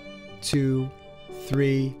 1, 2,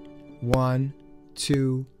 3, 1,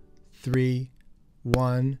 2, 3,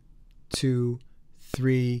 1, 2,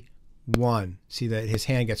 3, 1. See that his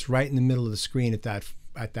hand gets right in the middle of the screen at that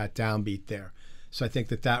downbeat there. So I think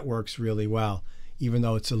that that works really well, even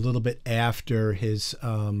though it's a little bit after his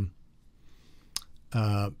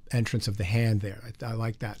entrance of the hand there. I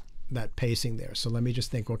like that pacing there. So let me just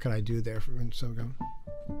think, what can I do there? So go.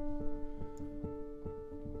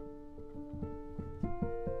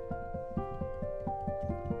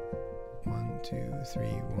 One, 2, 3,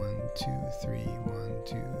 1, 2, 3, 1,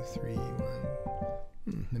 2, 3,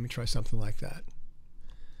 1. Let me try something like that.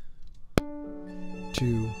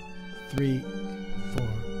 2, 3, 4,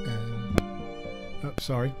 and oh,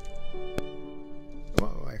 sorry.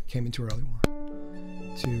 Whoa, I came in too early.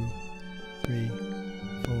 1, 2, 3,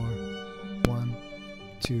 4, 1,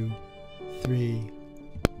 2, 3.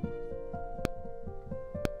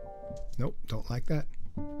 Nope, don't like that.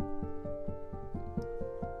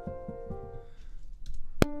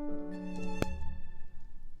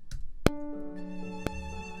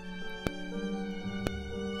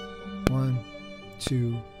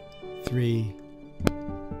 2, 3.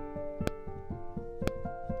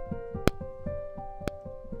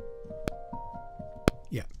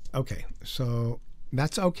 Yeah, okay, so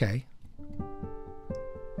that's okay.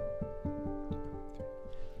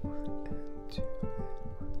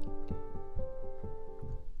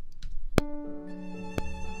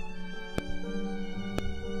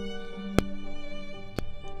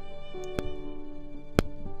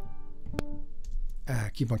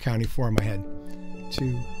 Keep on counting 4 in my head.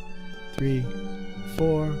 2, 3,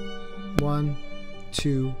 4. 1,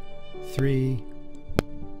 2, 3.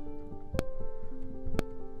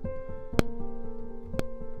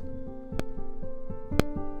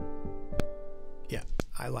 Yeah,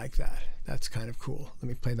 I like that. That's kind of cool. Let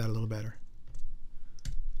me play that a little better.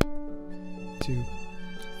 2,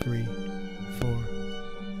 3, 4.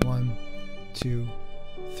 1, 2,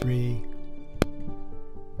 3.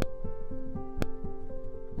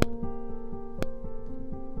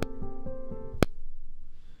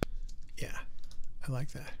 I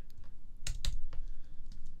like that.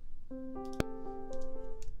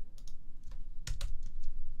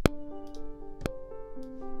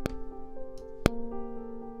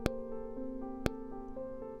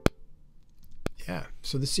 Yeah,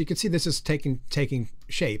 so this, you can see this is taking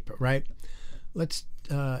shape, right? Let's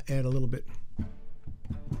add a little bit.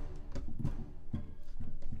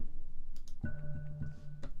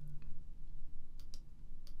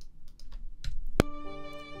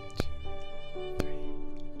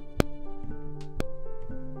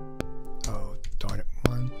 Oh, darn it.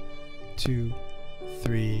 1, 2,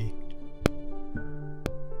 3.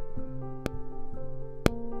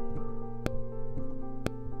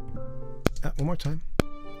 One more time.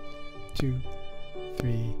 2,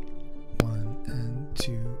 3, 1 and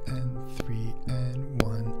 2 and 3 and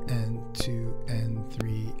 1 and 2 and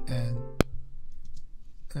 3 and.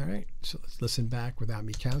 All right, so let's listen back without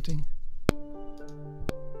me counting.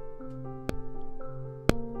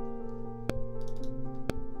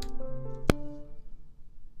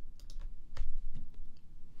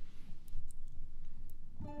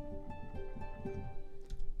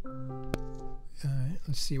 All right,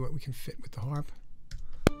 let's see what we can fit with the harp.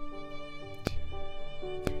 2,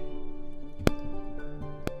 3.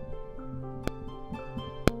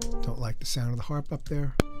 Don't like the sound of the harp up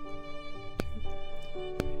there. 2.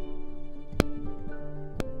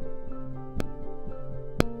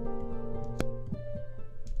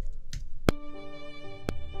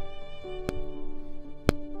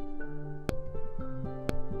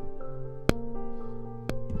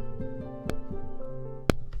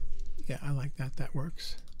 Yeah, I like that. That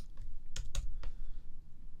works.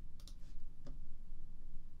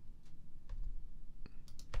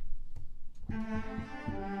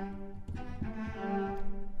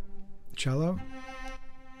 Cello.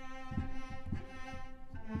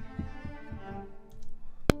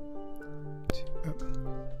 Up.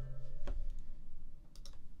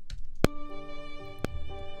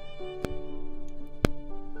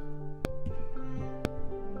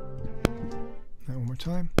 Now one more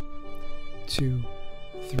time. 2,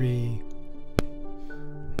 3.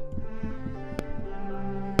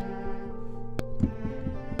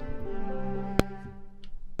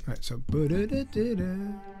 All right, so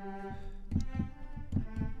ba-da-da-da-da.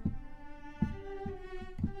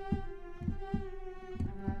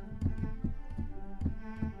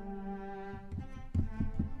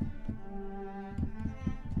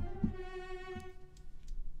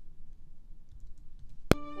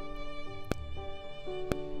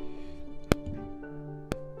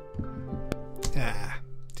 Ah,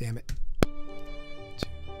 damn it. 2.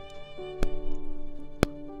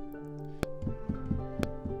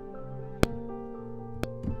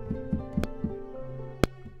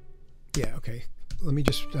 Yeah, okay. Let me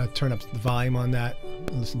just turn up the volume on that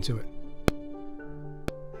and listen to it.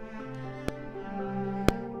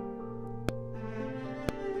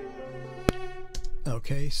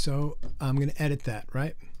 Okay, so I'm going to edit that,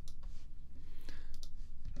 right?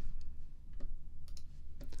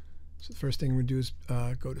 So the first thing we're going to do is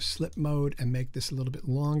go to slip mode and make this a little bit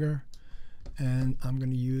longer. And I'm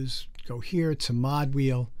going to go here to mod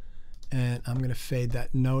wheel, and I'm going to fade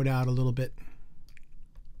that note out a little bit.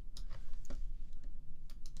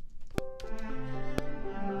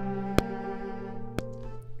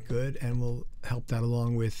 Good, and we'll help that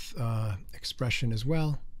along with expression as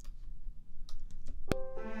well.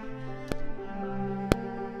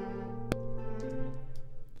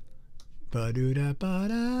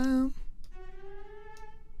 Ba-do-da-ba-da.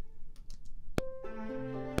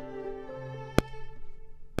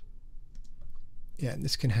 Yeah, and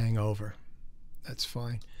this can hang over. That's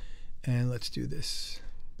fine. And let's do this.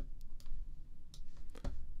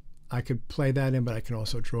 I could play that in, but I can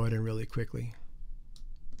also draw it in really quickly.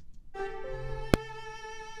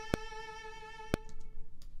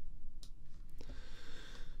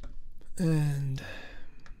 And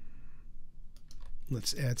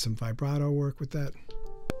let's add some vibrato work with that.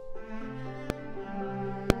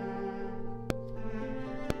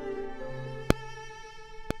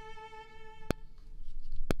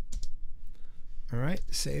 All right,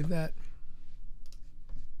 save that.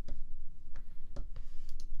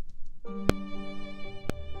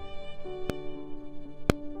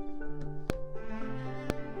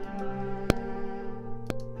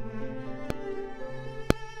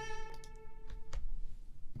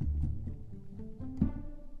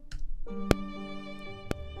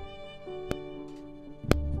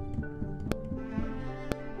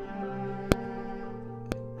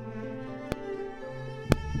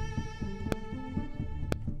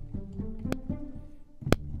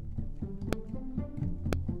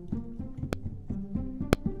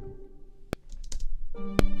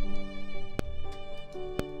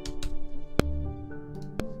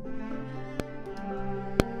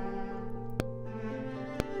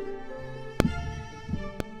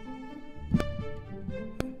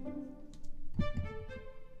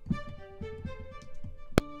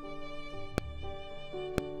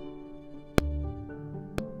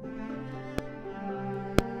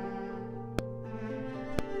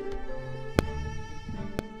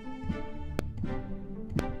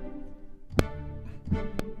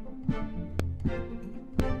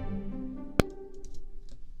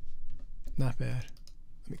 Not bad.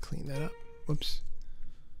 Let me clean that up. Whoops.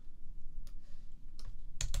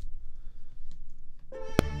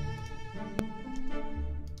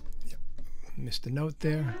 Yep. Missed a note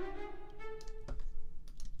there.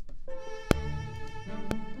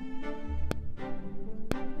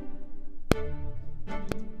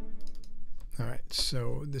 All right,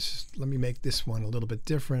 so this is, let me make this one a little bit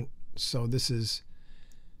different. So this is,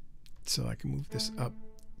 so I can move this up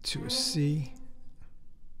to a C.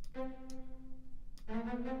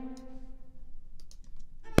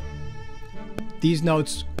 These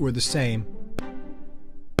notes were the same.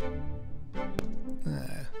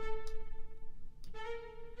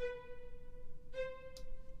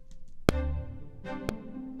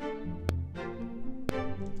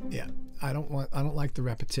 Yeah, I don't like the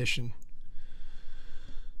repetition.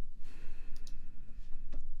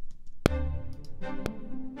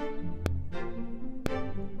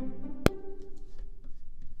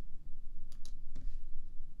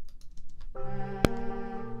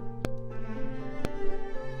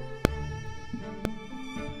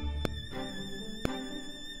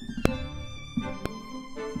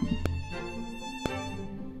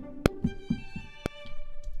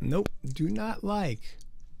 Nope, do not like.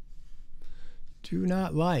 Do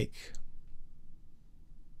not like.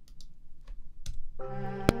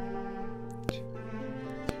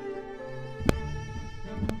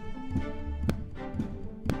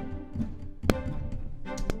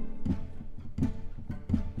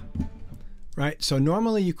 Right, so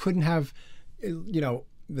normally you couldn't have, you know,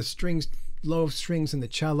 the strings, low strings and the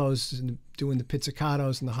cellos doing the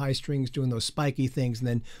pizzicatos and the high strings doing those spiky things, and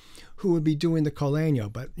then who would be doing the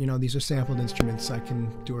colegno? But, you know, these are sampled instruments. I can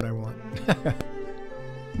do what I want.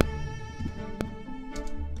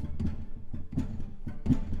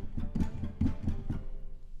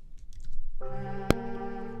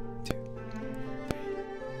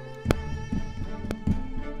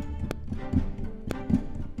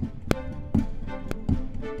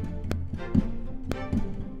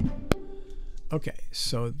 Okay,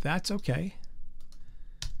 so that's okay.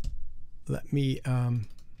 Let me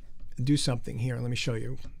do something here. Let me show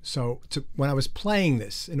you. So when I was playing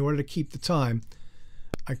this, in order to keep the time,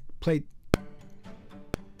 I played.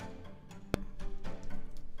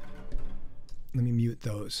 Let me mute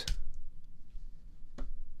those.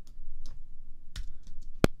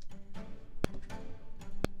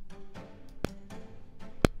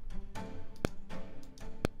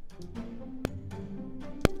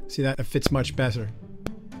 See that? It fits much better.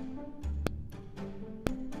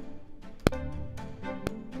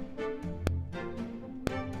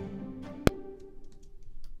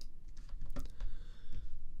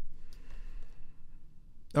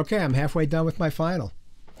 Okay, I'm halfway done with my final.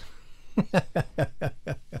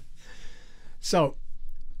 So,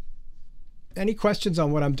 any questions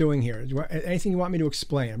on what I'm doing here? Anything you want me to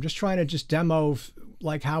explain? I'm just trying to just demo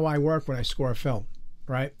like how I work when I score a film,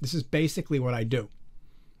 right? This is basically what I do.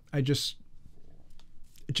 I just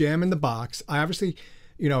jam in the box. I obviously,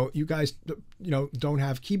 you know, you guys, you know, don't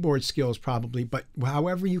have keyboard skills probably, but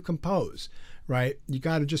however you compose, right? You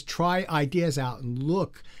got to just try ideas out and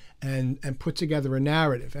look and put together a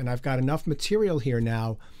narrative. And I've got enough material here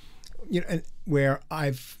now, and where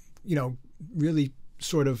I've, really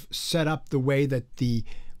sort of set up the way that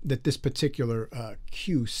this particular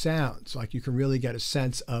cue sounds. Like you can really get a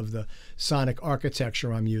sense of the sonic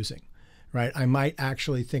architecture I'm using, right? I might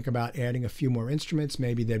actually think about adding a few more instruments.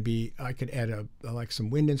 Maybe I could add like some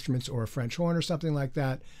wind instruments or a French horn or something like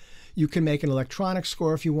that. You can make an electronic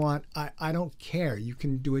score if you want. I don't care. You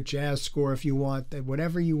can do a jazz score if you want.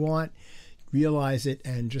 Whatever you want, realize it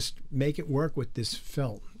and just make it work with this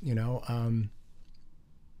film,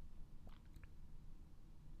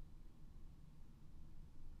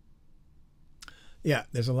 Yeah,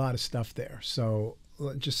 there's a lot of stuff there. So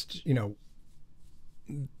just,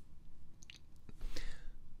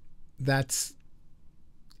 that's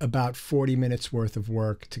about 40 minutes worth of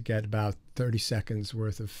work to get about 30 seconds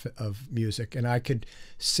worth of music. And I could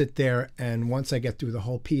sit there, and once I get through the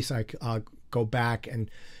whole piece, I'll go back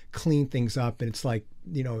and clean things up. And it's like,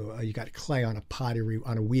 you got clay on a pottery,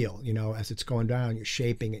 on a wheel, as it's going down, you're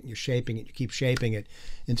shaping it and you're shaping it, you keep shaping it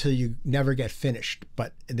until you never get finished.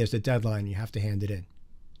 But there's a deadline, you have to hand it in.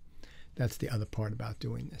 That's the other part about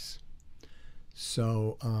doing this.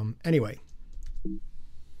 So anyway,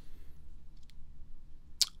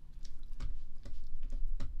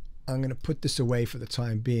 I'm going to put this away for the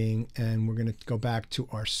time being, and we're going to go back to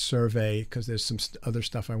our survey because there's some other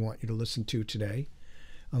stuff I want you to listen to today.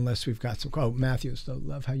 Unless we've got some... Oh, Matthew, so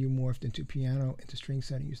love how you morphed into piano, into string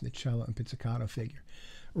setting using the cello and pizzicato figure.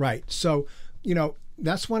 Right. So,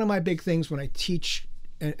 that's one of my big things when I teach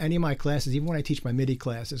any of my classes, even when I teach my MIDI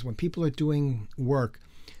classes, when people are doing work,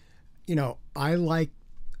 I like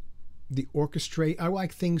I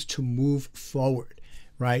like things to move forward,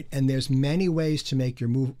 right? And there's many ways to make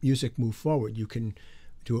your music move forward. You can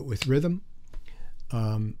do it with rhythm,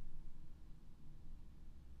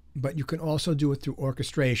 but you can also do it through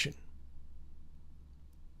orchestration,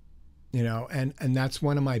 and that's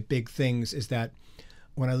one of my big things is that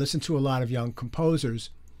when I listen to a lot of young composers,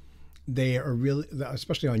 they are really,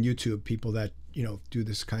 especially on YouTube, people that, do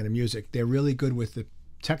this kind of music, they're really good with the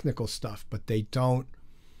technical stuff, but their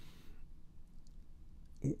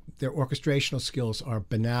orchestrational skills are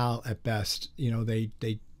banal at best.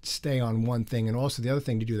 They stay on one thing. And also the other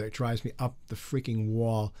thing to do that drives me up the freaking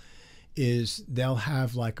wall is they'll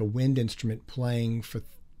have like a wind instrument playing for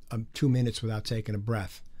 2 minutes without taking a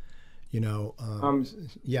breath,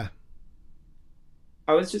 yeah.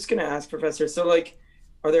 I was just gonna ask, Professor, so like,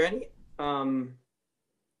 are there any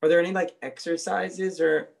like exercises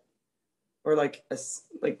or like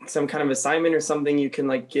some kind of assignment or something you can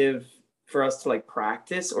like give for us to like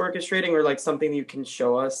practice orchestrating, or like something you can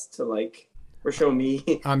show us to like, or show me?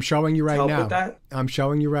 I'm showing you right help now. With that? I'm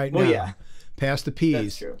showing you right now. Yeah. Pass the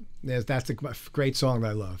Peas. That's true. That's a great song that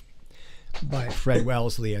I love by Fred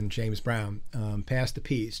Wellesley and James Brown. Pass the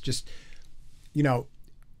Peas. Just, I'm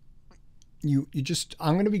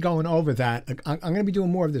going to be going over that. I'm going to be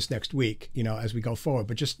doing more of this next week, as we go forward.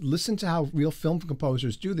 But just listen to how real film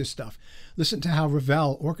composers do this stuff. Listen to how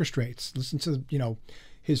Ravel orchestrates. Listen to,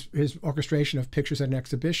 his orchestration of Pictures at an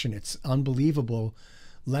Exhibition. It's unbelievable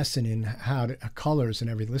lesson in how to colors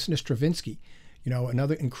and everything. Listen to Stravinsky,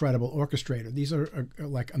 another incredible orchestrator. These are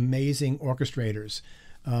like amazing orchestrators.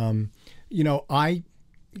 I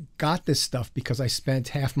got this stuff because I spent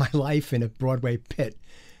half my life in a Broadway pit.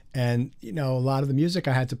 And, a lot of the music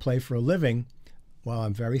I had to play for a living, while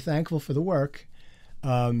I'm very thankful for the work,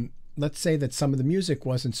 let's say that some of the music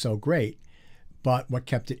wasn't so great. But what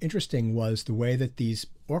kept it interesting was the way that these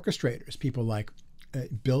orchestrators, people like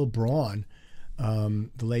Bill Braun,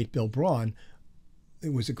 the late Bill Braun,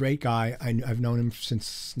 it was a great guy. I've known him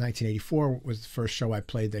since 1984, was the first show I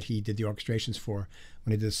played that he did the orchestrations for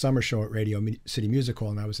when he did a summer show at Radio City Music Hall,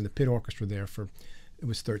 and I was in the pit orchestra there for, it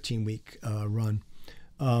was a 13-week run.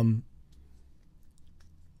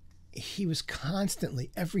 He was constantly,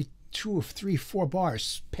 every 2 or 3, 4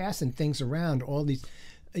 bars, passing things around all these,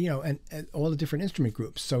 and all the different instrument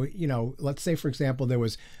groups. So, let's say, for example, there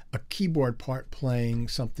was a keyboard part playing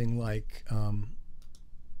something like,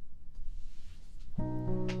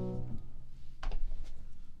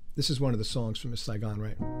 this is one of the songs from Miss Saigon,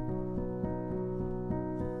 right?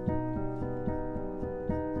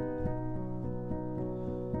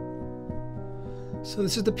 So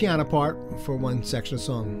this is the piano part for one section of the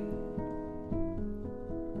song.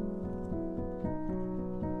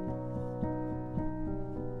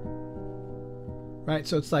 Right,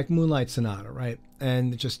 so it's like Moonlight Sonata, right?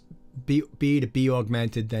 And just B to B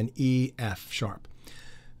augmented, then E, F sharp.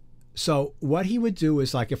 So what he would do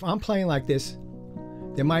is, like, if I'm playing like this,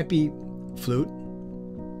 there might be flute,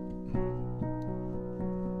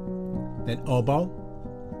 then oboe,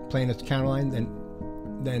 playing a counterline,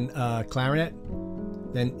 then clarinet,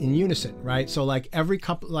 then in unison, right? So like every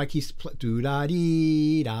couple, like he's do da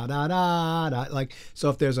dee da da da da, like, so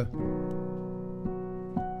if there's a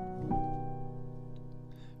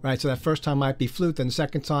right, so that first time might be flute, then the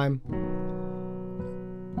second time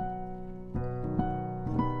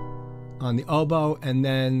on the oboe, and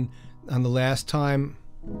then on the last time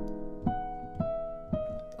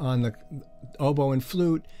on the oboe and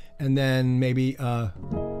flute, and then maybe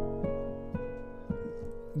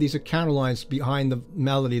these are counterlines behind the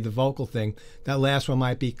melody, the vocal thing. That last one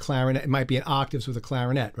might be clarinet. It might be in octaves with a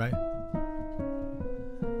clarinet, right?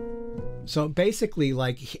 So basically,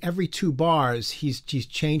 like every 2 bars, he's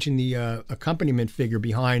changing the accompaniment figure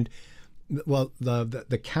behind, well,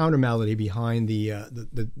 the counter melody behind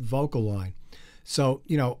the vocal line. So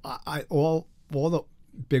all the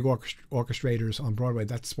big orchestrators on Broadway,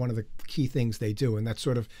 that's one of the key things they do, and that's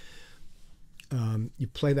sort of you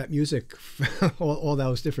play that music, all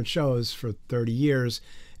those different shows for 30 years,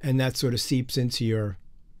 and that sort of seeps into your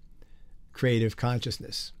creative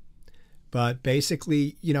consciousness. But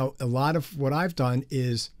basically, a lot of what I've done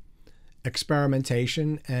is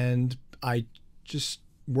experimentation, and I just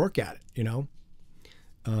work at it,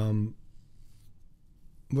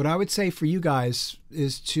 What I would say for you guys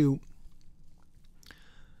is to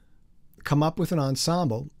come up with an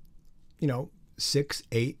ensemble, 6,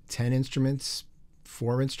 8, 10 instruments,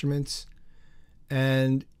 4 instruments,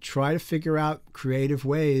 and try to figure out creative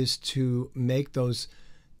ways to make those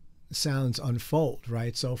sounds unfold,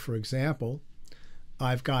 right? So for example,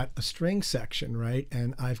 I've got a string section, right?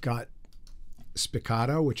 And I've got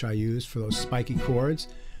spiccato, which I use for those spiky chords.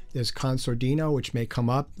 There's consordino, which may come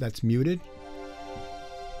up, that's muted.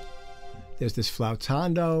 There's this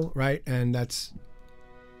flautando, right? And that's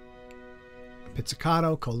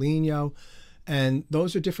pizzicato, collegno. And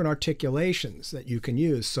those are different articulations that you can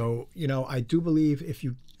use. So, I do believe if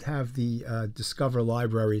you have the Discover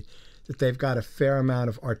library, that they've got a fair amount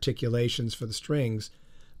of articulations for the strings.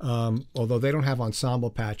 Although they don't have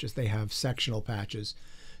ensemble patches, they have sectional patches.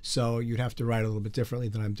 So you'd have to write a little bit differently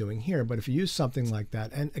than I'm doing here. But if you use something like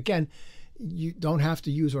that, and again, you don't have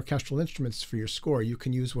to use orchestral instruments for your score. You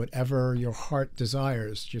can use whatever your heart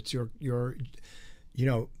desires.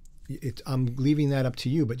 It's I'm leaving that up to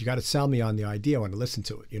you, but you got to sell me on the idea when I listen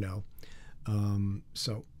to it,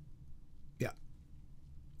 So, yeah.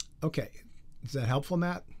 Okay. Is that helpful,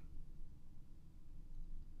 Matt?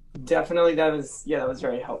 Definitely, that was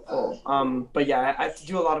very helpful. But yeah, I have to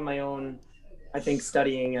do a lot of my own, I think,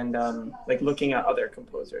 studying and like looking at other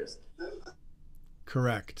composers.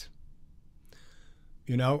 Correct.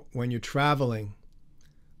 When you're traveling,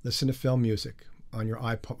 listen to film music on your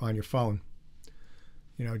iPod, on your phone.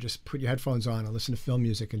 Just put your headphones on and listen to film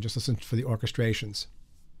music and just listen for the orchestrations.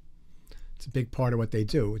 It's a big part of what they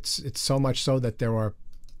do. It's so much so that there are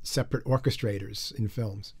separate orchestrators in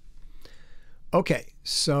films. Okay,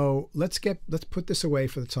 so let's put this away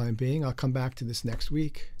for the time being. I'll come back to this next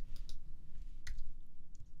week.